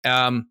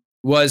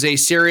 was a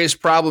serious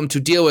problem to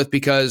deal with,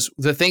 because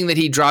the thing that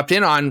he dropped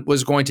in on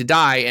was going to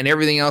die and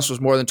everything else was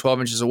more than 12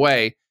 inches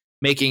away,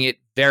 making it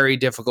very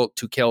difficult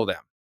to kill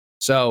them.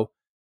 So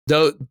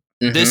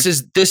this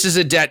is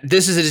a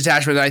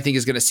detachment that I think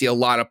is going to see a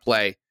lot of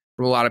play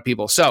from a lot of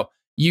people. So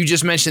you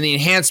just mentioned the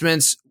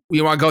enhancements. We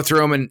want to go through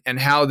them and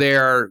how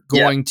they're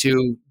going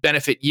to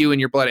benefit you and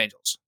your Blood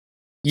Angels.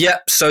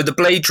 Yep. So the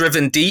Blade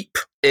Driven Deep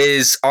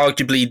is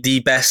arguably the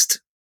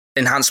best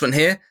enhancement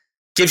here.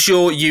 Gives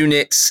your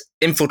units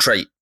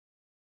infiltrate,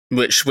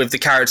 which with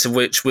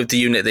the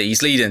unit that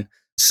he's leading.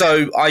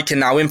 So I can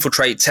now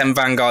infiltrate 10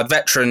 Vanguard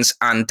veterans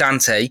and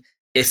Dante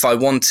if I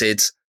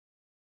wanted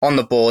on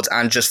the board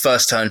and just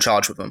first turn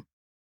charge with them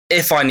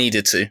if I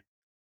needed to.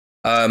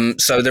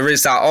 So there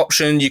is that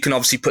option. You can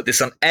obviously put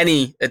this on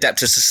any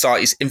Adeptus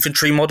Astartes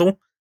infantry model.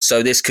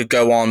 So this could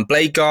go on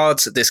Blade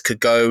Guards. This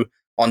could go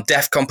on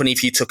Death Company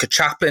if you took a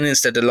Chaplain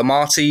instead of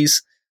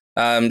Lamartis.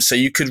 So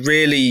you could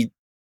really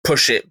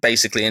push it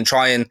basically and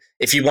try and,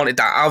 if you wanted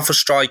that Alpha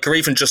Strike or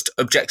even just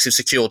Objective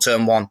Secure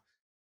turn 1,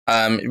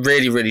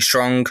 really, really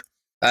strong.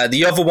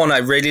 The other one I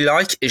really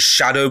like is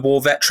Shadow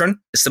War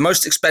Veteran. It's the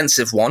most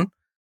expensive one,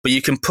 but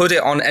you can put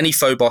it on any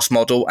Phobos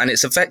model and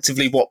it's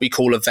effectively what we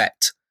call a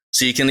vet.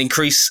 So you can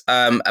increase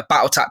a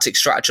battle tactics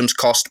stratagems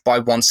cost by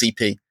 1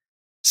 CP.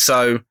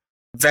 So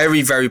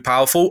very, very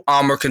powerful.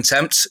 Armor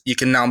Contempt, you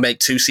can now make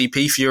 2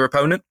 CP for your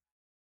opponent,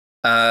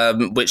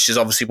 which is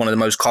obviously one of the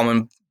most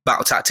common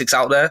battle tactics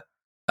out there.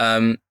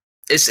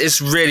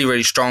 It's really,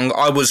 really strong.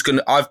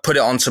 I've put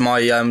it onto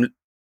my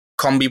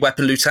combi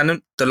weapon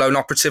lieutenant, the lone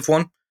operative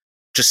one.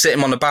 Just sit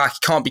him on the back. He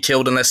can't be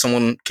killed unless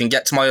someone can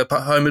get to my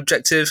home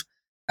objective.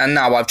 And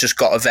now I've just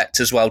got a Vect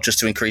as well, just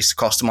to increase the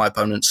cost of my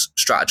opponent's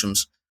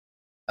stratagems.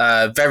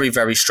 Very,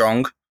 very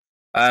strong.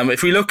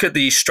 If we look at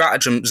the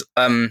stratagems,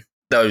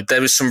 though,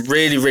 there was some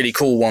really, really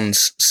cool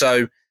ones.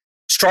 So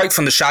Strike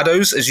from the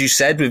Shadows, as you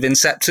said, with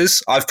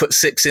Inceptors. I've put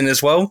 6 in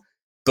as well,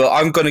 but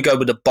I'm going to go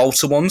with the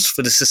Bolter ones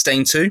for the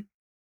Sustain 2,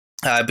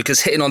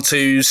 because hitting on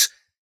 2s,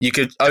 you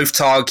could Oath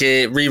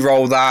Target,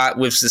 reroll that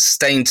with the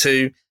Sustain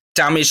 2,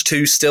 Damage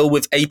 2 still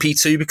with AP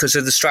 2 because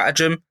of the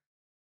stratagem.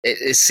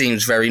 It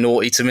seems very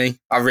naughty to me.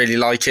 I really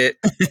like it.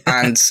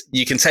 And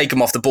you can take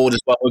them off the board as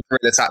well with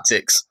Guerrilla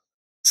Tactics.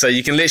 So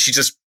you can literally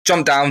just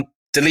jump down,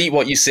 delete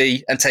what you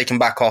see, and take them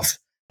back off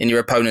in your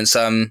opponent's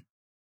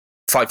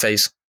fight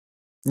phase.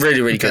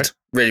 Really, really good.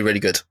 Really, really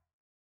good.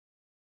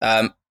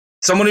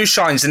 Someone who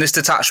shines in this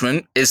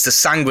detachment is the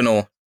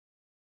Sanguinor.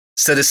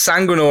 So the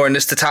Sanguinor in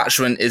this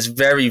detachment is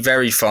very,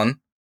 very fun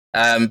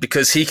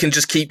because he can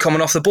just keep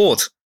coming off the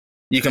board.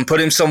 You can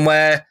put him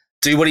somewhere,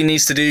 do what he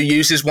needs to do,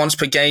 use his once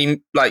per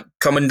game, like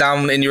coming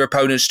down in your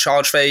opponent's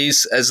charge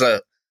phase as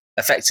a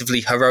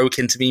effectively heroic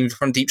intervene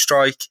from Deep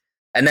Strike,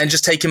 and then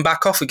just take him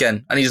back off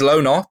again. And he's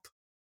lone op.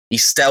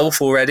 He's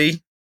stealth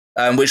already,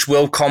 which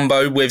will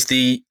combo with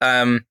the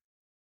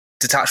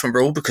detachment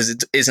rule because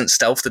it isn't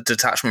stealth, the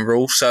detachment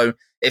rule. So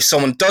if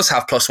someone does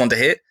have +1 to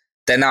hit,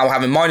 they're now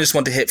having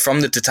 -1 to hit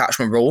from the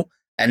detachment rule,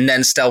 and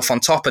then stealth on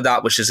top of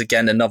that, which is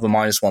again another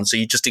 -1. So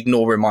you just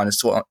ignore a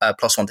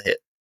 +1 to hit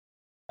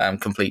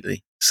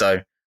completely.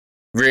 So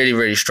really,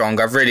 really strong.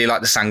 I really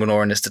like the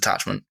Sanguinor in this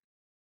detachment.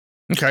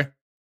 Okay.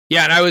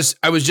 Yeah, and I was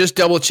just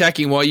double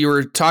checking while you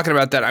were talking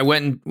about that. I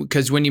went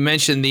because when you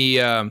mentioned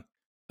the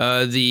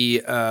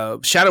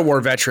Shadow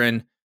War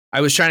veteran, I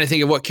was trying to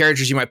think of what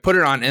characters you might put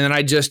it on, and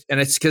then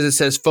it's because it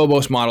says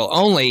Phobos model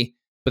only.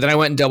 But then I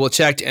went and double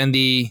checked, and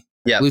the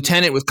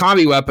lieutenant with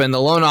combi weapon, the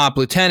lone op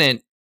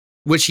lieutenant,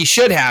 which he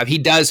should have, he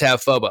does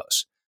have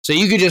Phobos. So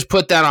you could just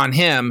put that on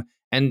him,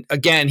 and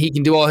again, he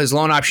can do all his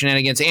lone op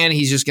shenanigans, and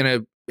he's just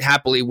going to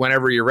happily,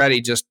 whenever you're ready,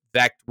 just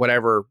vect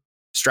whatever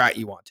strat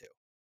you want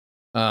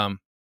to.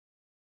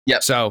 Yeah.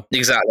 So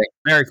exactly.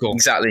 Very cool.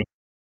 Exactly.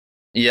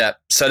 Yeah.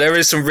 So there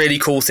is some really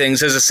cool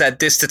things. As I said,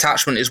 this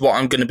detachment is what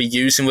I'm going to be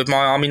using with my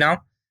army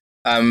now.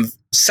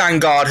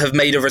 Sangard have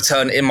made a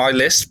return in my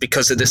list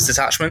because of this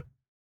detachment.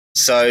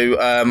 So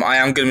I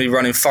am going to be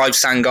running 5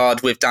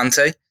 Sangard with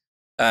Dante,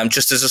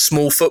 just as a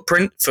small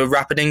footprint for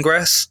rapid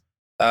ingress,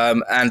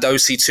 and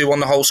OC2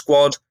 on the whole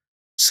squad.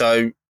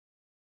 So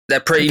they're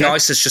pretty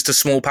nice. It's just a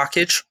small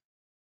package.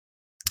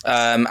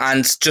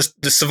 And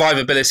just the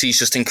survivability is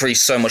just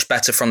increased so much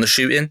better from the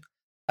shooting.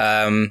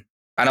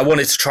 And I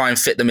wanted to try and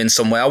fit them in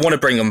somewhere. I want to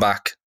bring them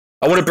back.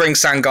 I want to bring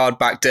Sangard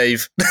back,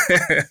 Dave.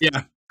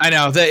 Yeah, I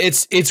know.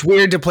 It's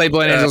weird to play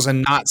Blood Angels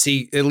and not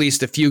see at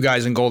least a few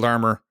guys in gold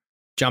armor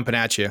jumping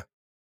at you.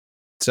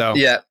 So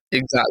yeah,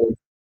 exactly.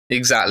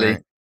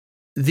 Right.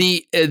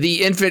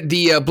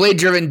 The Blade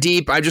Driven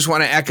Deep. I just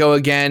want to echo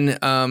again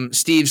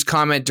Steve's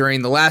comment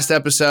during the last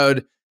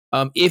episode.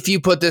 If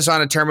you put this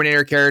on a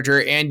Terminator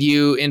character and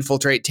you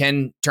infiltrate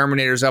 10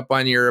 Terminators up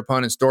on your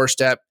opponent's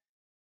doorstep,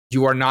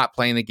 you are not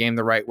playing the game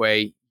the right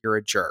way. You're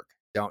a jerk.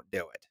 Don't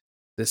do it.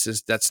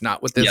 That's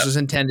not what this was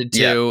intended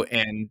to,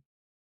 and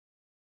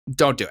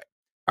don't do it.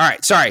 All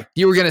right. Sorry.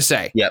 You were going to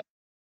say. Yep.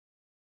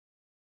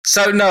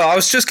 So, no, I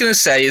was just going to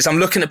say is I'm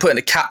looking at putting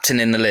a captain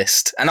in the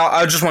list. And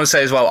I just want to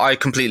say as well, I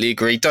completely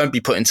agree. Don't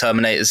be putting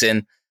Terminators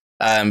in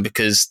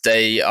because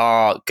they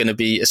are going to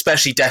be,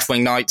 especially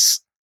Deathwing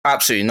Knights,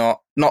 absolutely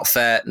not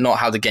fair, not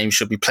how the game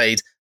should be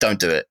played. Don't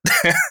do it.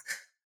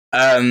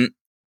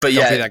 But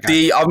yeah,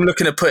 I'm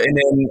looking at putting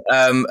in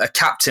a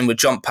captain with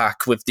jump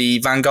pack with the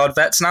Vanguard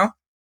vets now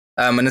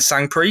and a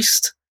Sang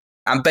Priest.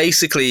 And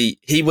basically,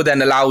 he would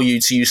then allow you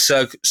to use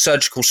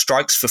surgical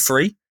strikes for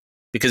free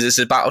because it's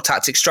a battle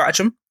tactic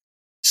stratagem.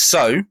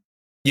 So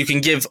you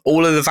can give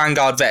all of the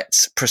Vanguard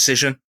vets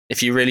precision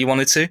if you really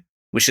wanted to,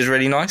 which is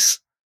really nice.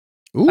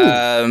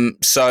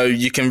 So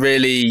you can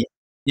really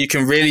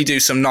do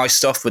some nice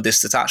stuff with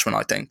this detachment,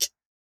 I think.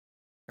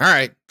 All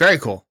right, very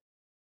cool.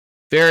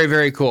 Very,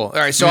 very cool. All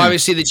right, so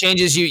obviously the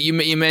changes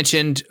you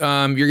mentioned,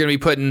 you're going to be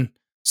putting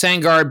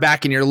Sangard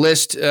back in your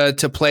list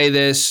to play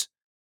this,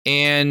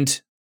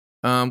 and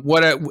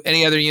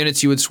any other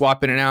units you would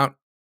swap in and out?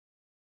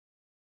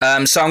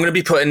 So I'm going to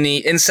be putting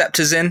the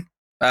Inceptors in.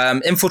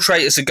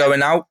 Infiltrators are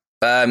going out,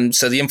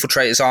 so the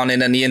Infiltrators aren't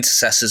in and the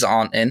Intercessors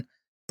aren't in.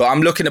 But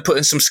I'm looking at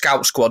putting some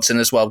Scout Squads in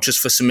as well, just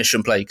for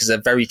submission play, because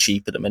they're very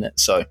cheap at the minute,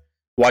 so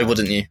why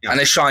wouldn't you? Yeah. And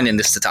they're shining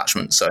this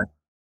detachment, so...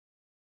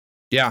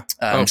 Yeah.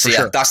 For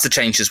sure. That's the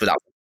changes with that.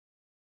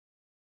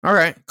 All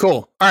right,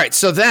 cool. All right,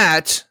 so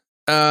that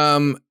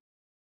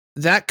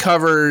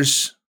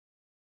covers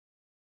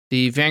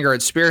the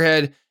Vanguard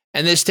Spearhead,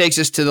 and this takes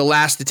us to the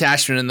last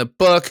detachment in the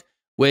book,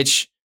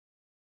 which,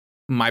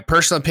 my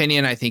personal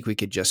opinion, I think we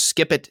could just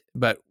skip it,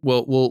 but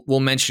we'll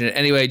mention it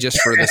anyway, just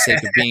for the sake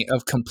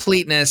of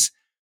completeness.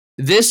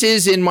 This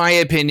is, in my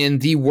opinion,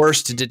 the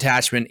worst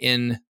detachment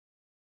in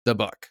the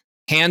book,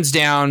 hands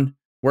down.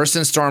 Worse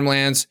than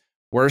Stormlands.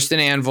 Worse than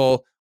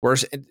Anvil,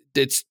 worse.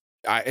 It's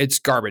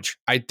garbage.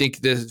 I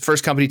think the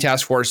First Company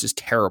Task Force is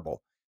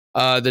terrible.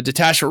 The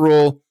detachment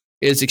rule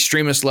is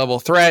extremist level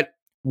threat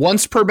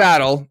once per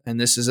battle, and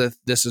this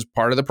is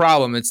part of the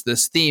problem. It's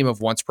this theme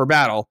of once per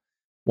battle.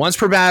 Once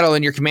per battle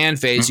in your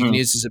command phase, you can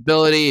use this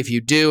ability. If you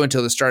do,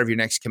 until the start of your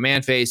next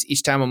command phase,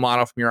 each time a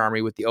model from your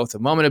army with the Oath of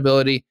Moment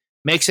ability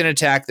makes an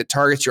attack that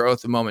targets your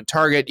Oath of Moment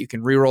target, you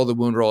can reroll the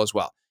wound roll as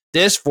well.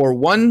 This, for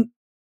one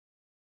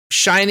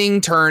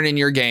shining turn in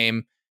your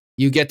game,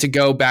 you get to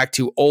go back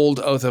to old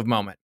Oath of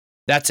Moment.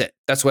 That's it.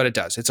 That's what it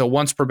does. It's a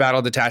once per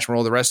battle detachment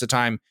roll. The rest of the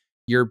time,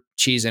 you're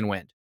cheese and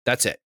wind.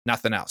 That's it.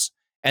 Nothing else.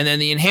 And then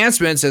the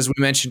enhancements, as we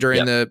mentioned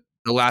during the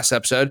last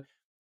episode,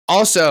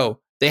 also,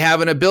 they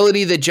have an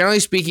ability that, generally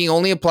speaking,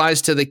 only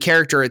applies to the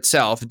character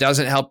itself. It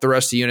doesn't help the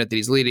rest of the unit that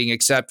he's leading,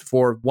 except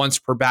for once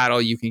per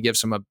battle, you can give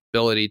some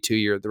ability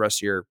to the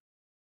rest of your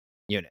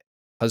unit.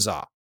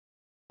 Huzzah.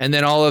 And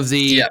then all of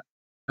the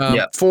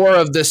 4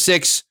 of the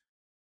 6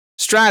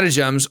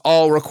 stratagems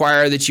all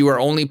require that you are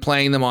only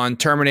playing them on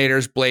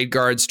Terminators, Blade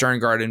Guard, Stern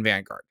Guard, and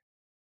Vanguard.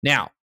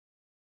 Now,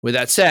 with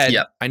that said,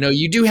 I know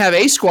you do have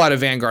a squad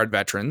of Vanguard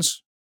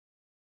veterans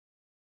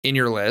in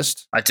your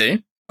list. I do.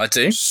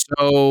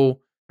 So,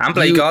 and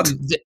Blade Guard.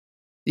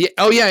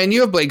 And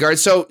you have Blade Guard.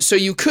 So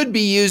you could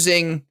be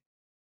using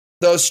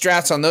those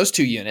strats on those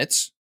 2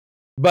 units.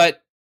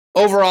 But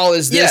overall,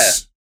 is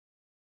this?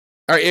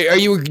 Do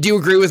you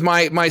agree with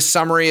my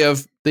summary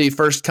of the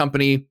First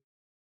Company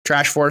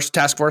task force?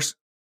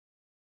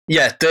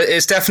 Yeah,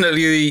 it's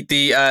definitely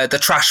the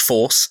trash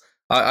force.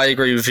 I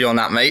agree with you on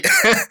that, mate.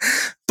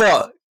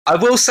 But I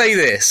will say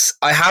this: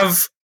 I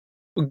have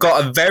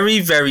got a very,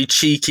 very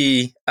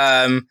cheeky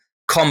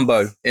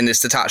combo in this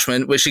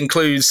detachment, which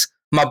includes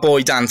my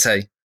boy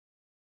Dante.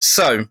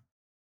 So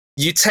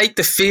you take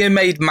the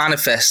Fear-Made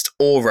Manifest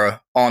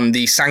aura on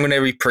the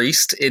Sanguinary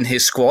Priest in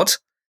his squad,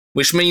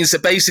 which means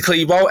that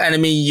basically, while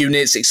enemy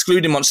units,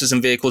 excluding monsters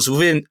and vehicles,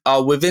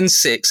 are within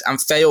 6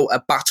 and fail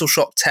a battle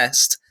shock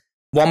test,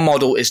 one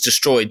model is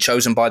destroyed,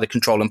 chosen by the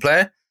controlling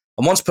player.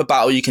 And once per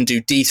battle, you can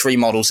do D3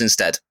 models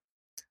instead.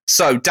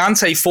 So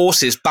Dante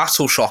forces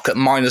battle shock at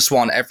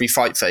 -1 every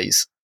fight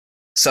phase.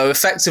 So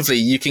effectively,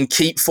 you can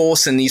keep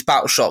forcing these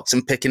battle shocks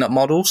and picking up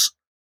models.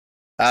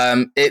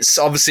 It's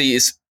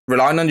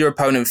relying on your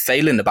opponent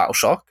failing the battle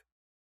shock,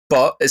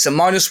 but it's a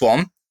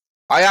 -1.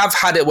 I have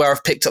had it where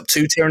I've picked up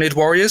 2 Tyrannid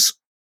Warriors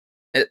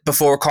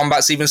before a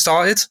combat's even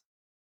started.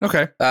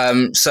 Okay.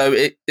 So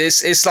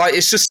it's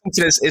just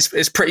something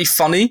it's pretty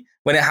funny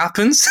when it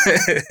happens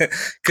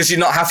because you're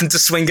not having to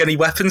swing any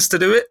weapons to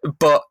do it.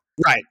 But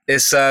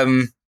it's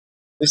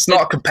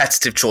not a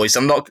competitive choice.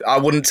 I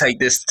wouldn't take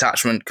this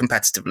detachment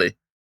competitively.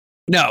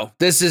 No,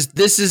 this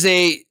is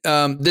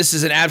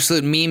an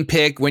absolute meme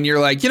pick when you're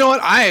like, you know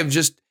what?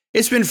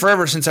 It's been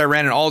forever since I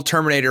ran an all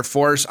Terminator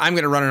force. I'm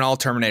going to run an all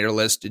Terminator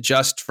list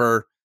just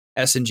for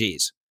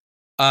S&Gs.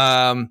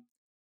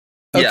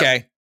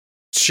 Okay,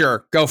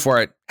 sure. Go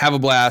for it. Have a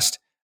blast.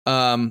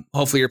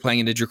 Hopefully you're playing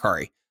into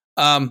Drakari.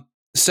 I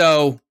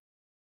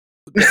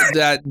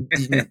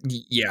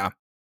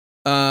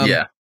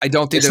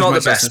don't think there's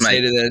much else to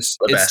say to this.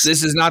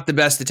 This is not the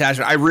best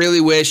detachment. I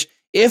really wish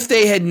if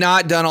they had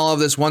not done all of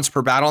this once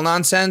per battle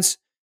nonsense,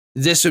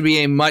 this would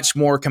be a much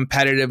more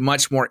competitive,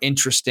 much more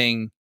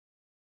interesting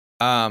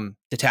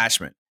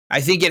detachment.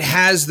 I think it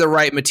has the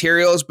right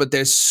materials, but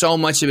there's so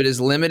much of it is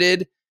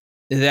limited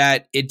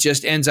that it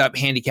just ends up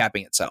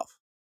handicapping itself.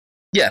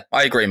 Yeah,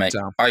 I agree, mate.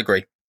 I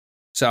agree.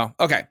 So,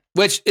 okay.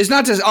 Which is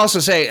not to also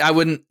say I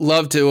wouldn't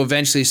love to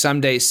eventually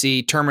someday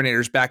see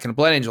Terminators back in a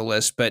Blood Angel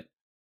list, but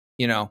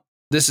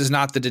this is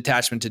not the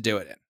detachment to do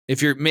it in.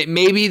 If you're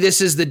maybe this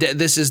is the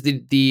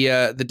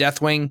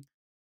Deathwing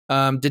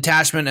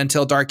detachment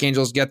until Dark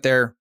Angels get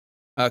their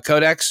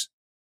Codex,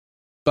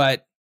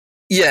 but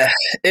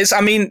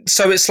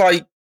it's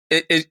like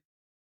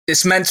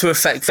it's meant to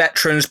affect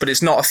veterans, but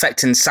it's not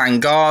affecting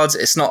Sangguards.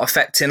 It's not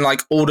affecting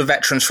like all the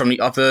veterans from the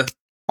other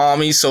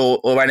armies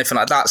or anything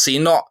like that. So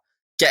you're not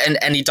getting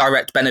any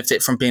direct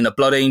benefit from being a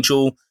Blood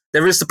Angel.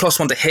 There is the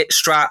 +1 to hit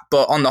strat,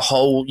 but on the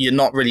whole, you're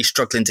not really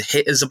struggling to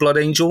hit as a Blood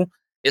Angel.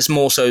 It's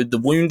more so the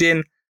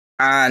wounding,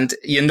 and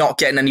you're not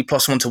getting any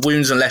 +1 to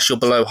wounds unless you're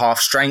below half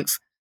strength.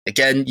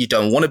 Again, you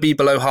don't want to be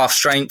below half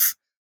strength,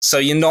 so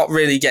you're not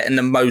really getting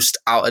the most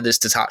out of this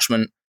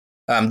detachment.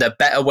 There are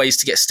better ways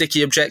to get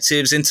sticky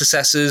objectives,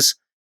 intercessors,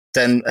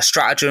 than a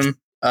stratagem.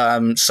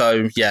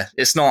 So yeah,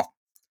 it's not.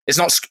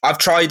 I've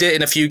tried it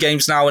in a few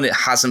games now, and it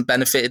hasn't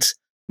benefited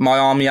my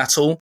army at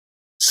all.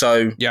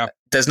 So yeah,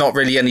 there's not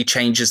really any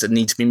changes that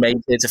need to be made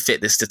here to fit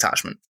this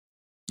detachment.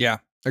 Yeah,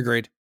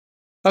 agreed.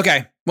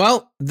 Okay,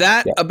 well,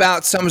 that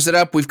about sums it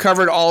up. We've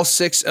covered all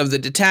 6 of the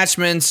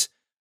detachments.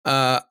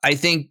 I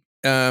think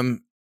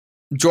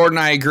Jord and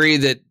I agree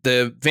that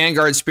the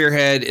Vanguard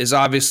Spearhead is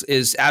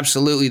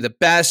absolutely the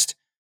best.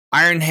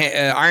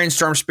 Iron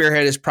Storm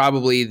Spearhead is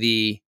probably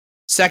the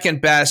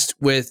second best,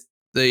 with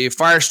the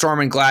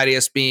Firestorm and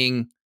Gladius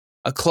being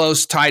a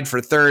close tied for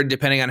third,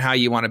 depending on how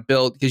you want to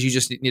build, because you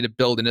just need to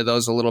build into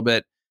those a little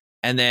bit.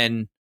 And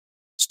then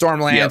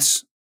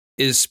Stormlance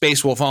is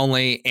Space Wolf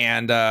only,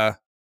 and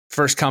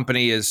First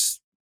Company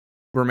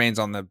remains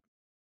on the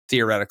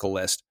theoretical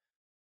list.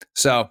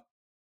 So,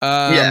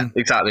 yeah,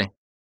 exactly.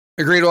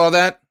 Agree to all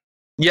that?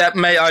 Yeah,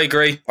 mate, I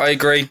agree.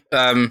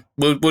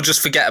 We'll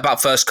just forget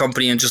about First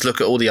Company and just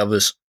look at all the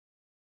others.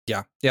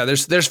 Yeah.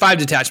 There's 5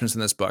 detachments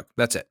in this book.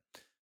 That's it.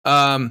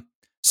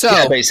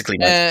 Basically.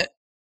 Yeah.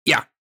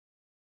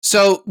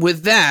 So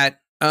with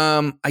that,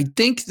 I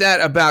think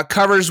that about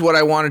covers what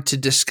I wanted to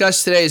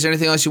discuss today. Is there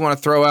anything else you want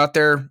to throw out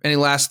there? Any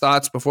last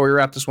thoughts before we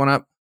wrap this one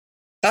up?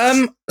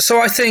 So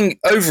I think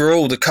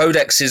overall the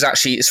Codex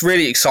it's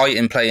really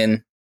exciting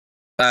playing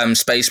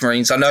Space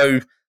Marines. I know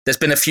there's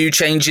been a few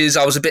changes.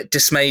 I was a bit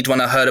dismayed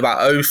when I heard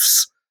about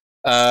oaths.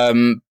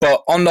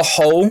 But on the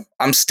whole,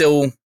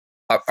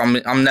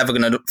 I'm never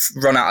going to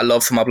run out of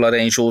love for my Blood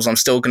Angels. I'm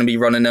still going to be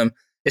running them.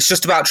 It's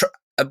just about,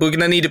 we're going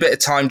to need a bit of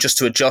time just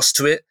to adjust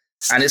to it.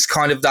 And it's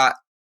kind of that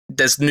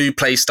there's new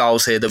play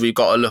styles here that we've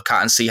got to look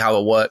at and see how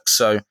it works.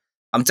 So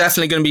I'm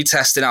definitely going to be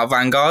testing out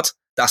Vanguard.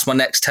 That's my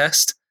next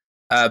test.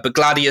 But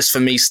Gladius for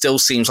me still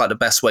seems like the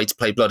best way to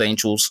play Blood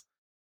Angels.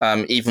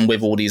 Even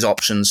with all these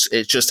options,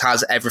 it just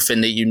has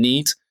everything that you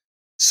need.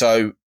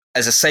 So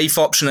as a safe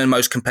option and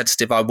most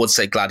competitive, I would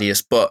say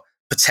Gladius, but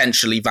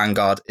potentially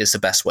Vanguard is the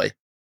best way.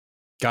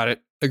 Got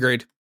it.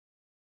 Agreed.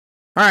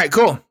 All right,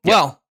 cool. Yep.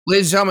 Well,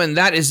 ladies and gentlemen,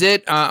 that is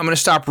it. I'm going to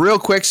stop real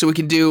quick so we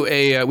can do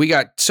we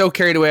got so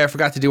carried away, I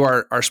forgot to do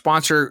our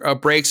sponsor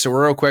break. So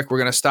real quick, we're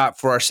going to stop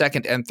for our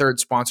second and third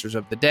sponsors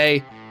of the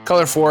day,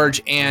 Color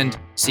Forge and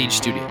Siege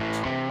Studios.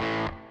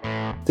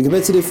 The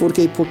Competitive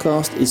 40k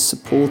podcast is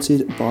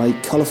supported by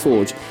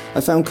Colourforge.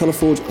 I found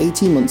Colourforge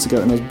 18 months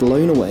ago and I was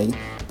blown away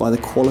by the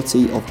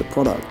quality of the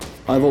product.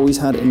 I've always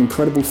had an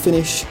incredible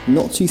finish,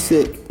 not too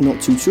thick,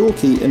 not too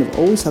chalky, and I've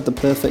always had the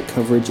perfect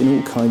coverage in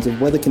all kinds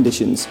of weather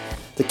conditions.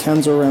 The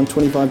cans are around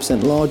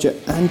 25% larger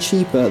and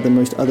cheaper than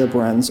most other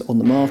brands on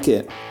the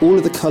market. All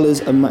of the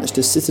colours are matched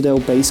to Citadel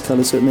base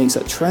colours, so it makes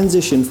that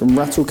transition from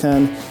rattle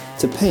can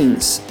to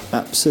paints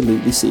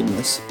absolutely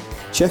seamless.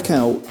 Check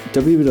out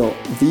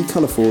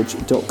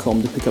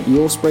www.thecolourforge.com to pick up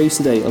your sprays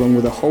today, along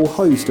with a whole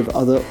host of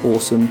other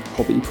awesome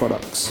hobby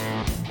products.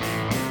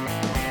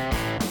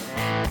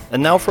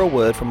 And now for a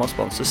word from our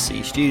sponsor,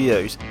 Siege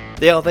Studios.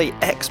 They are the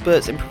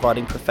experts in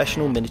providing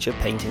professional miniature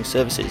painting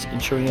services,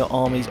 ensuring your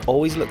armies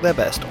always look their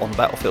best on the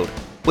battlefield.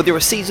 Whether you're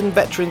a seasoned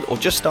veteran or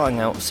just starting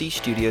out, Siege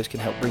Studios can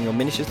help bring your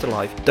miniatures to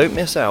life. Don't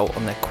miss out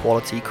on their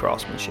quality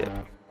craftsmanship.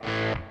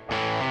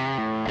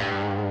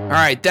 All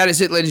right, that is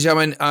it, ladies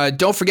and gentlemen.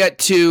 Don't forget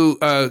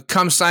to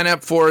come sign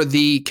up for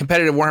the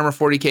Competitive Warhammer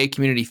 40k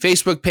community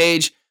Facebook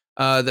page.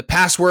 The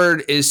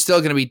password is still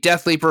going to be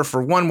Death Leaper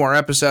for one more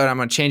episode. I'm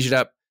going to change it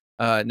up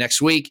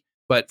next week,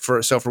 but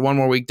for one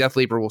more week, Death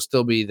Leaper will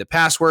still be the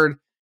password.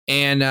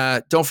 And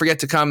don't forget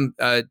to come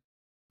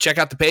check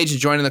out the page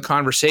and join in the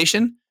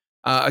conversation.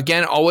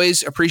 Again,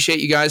 always appreciate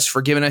you guys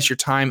for giving us your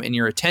time and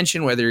your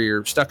attention, whether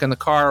you're stuck in the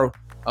car,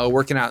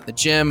 working out in the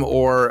gym,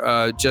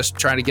 or just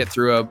trying to get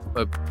through a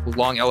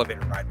long elevator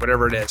ride,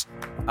 whatever it is.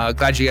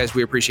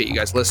 We appreciate you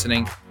guys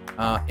listening.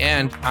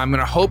 And I'm going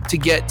to hope to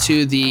get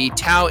to the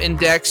Tau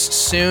Index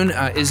soon.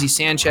 Izzy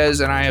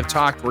Sanchez and I have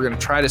talked. We're going to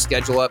try to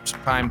schedule up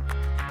some time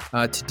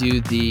to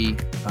do the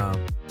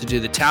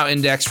Tau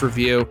Index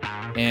review.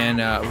 And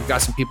we've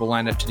got some people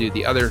lined up to do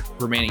the other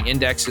remaining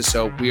indexes.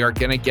 So we are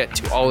going to get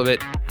to all of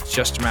it. It's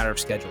just a matter of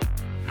schedule.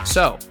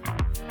 So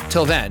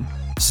till then,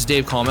 this is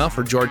Dave Colmel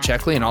for Jord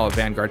Checkly and all of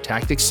Vanguard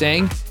Tactics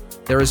saying,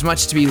 there is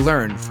much to be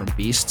learned from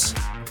beasts.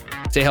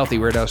 Stay healthy,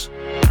 weirdos.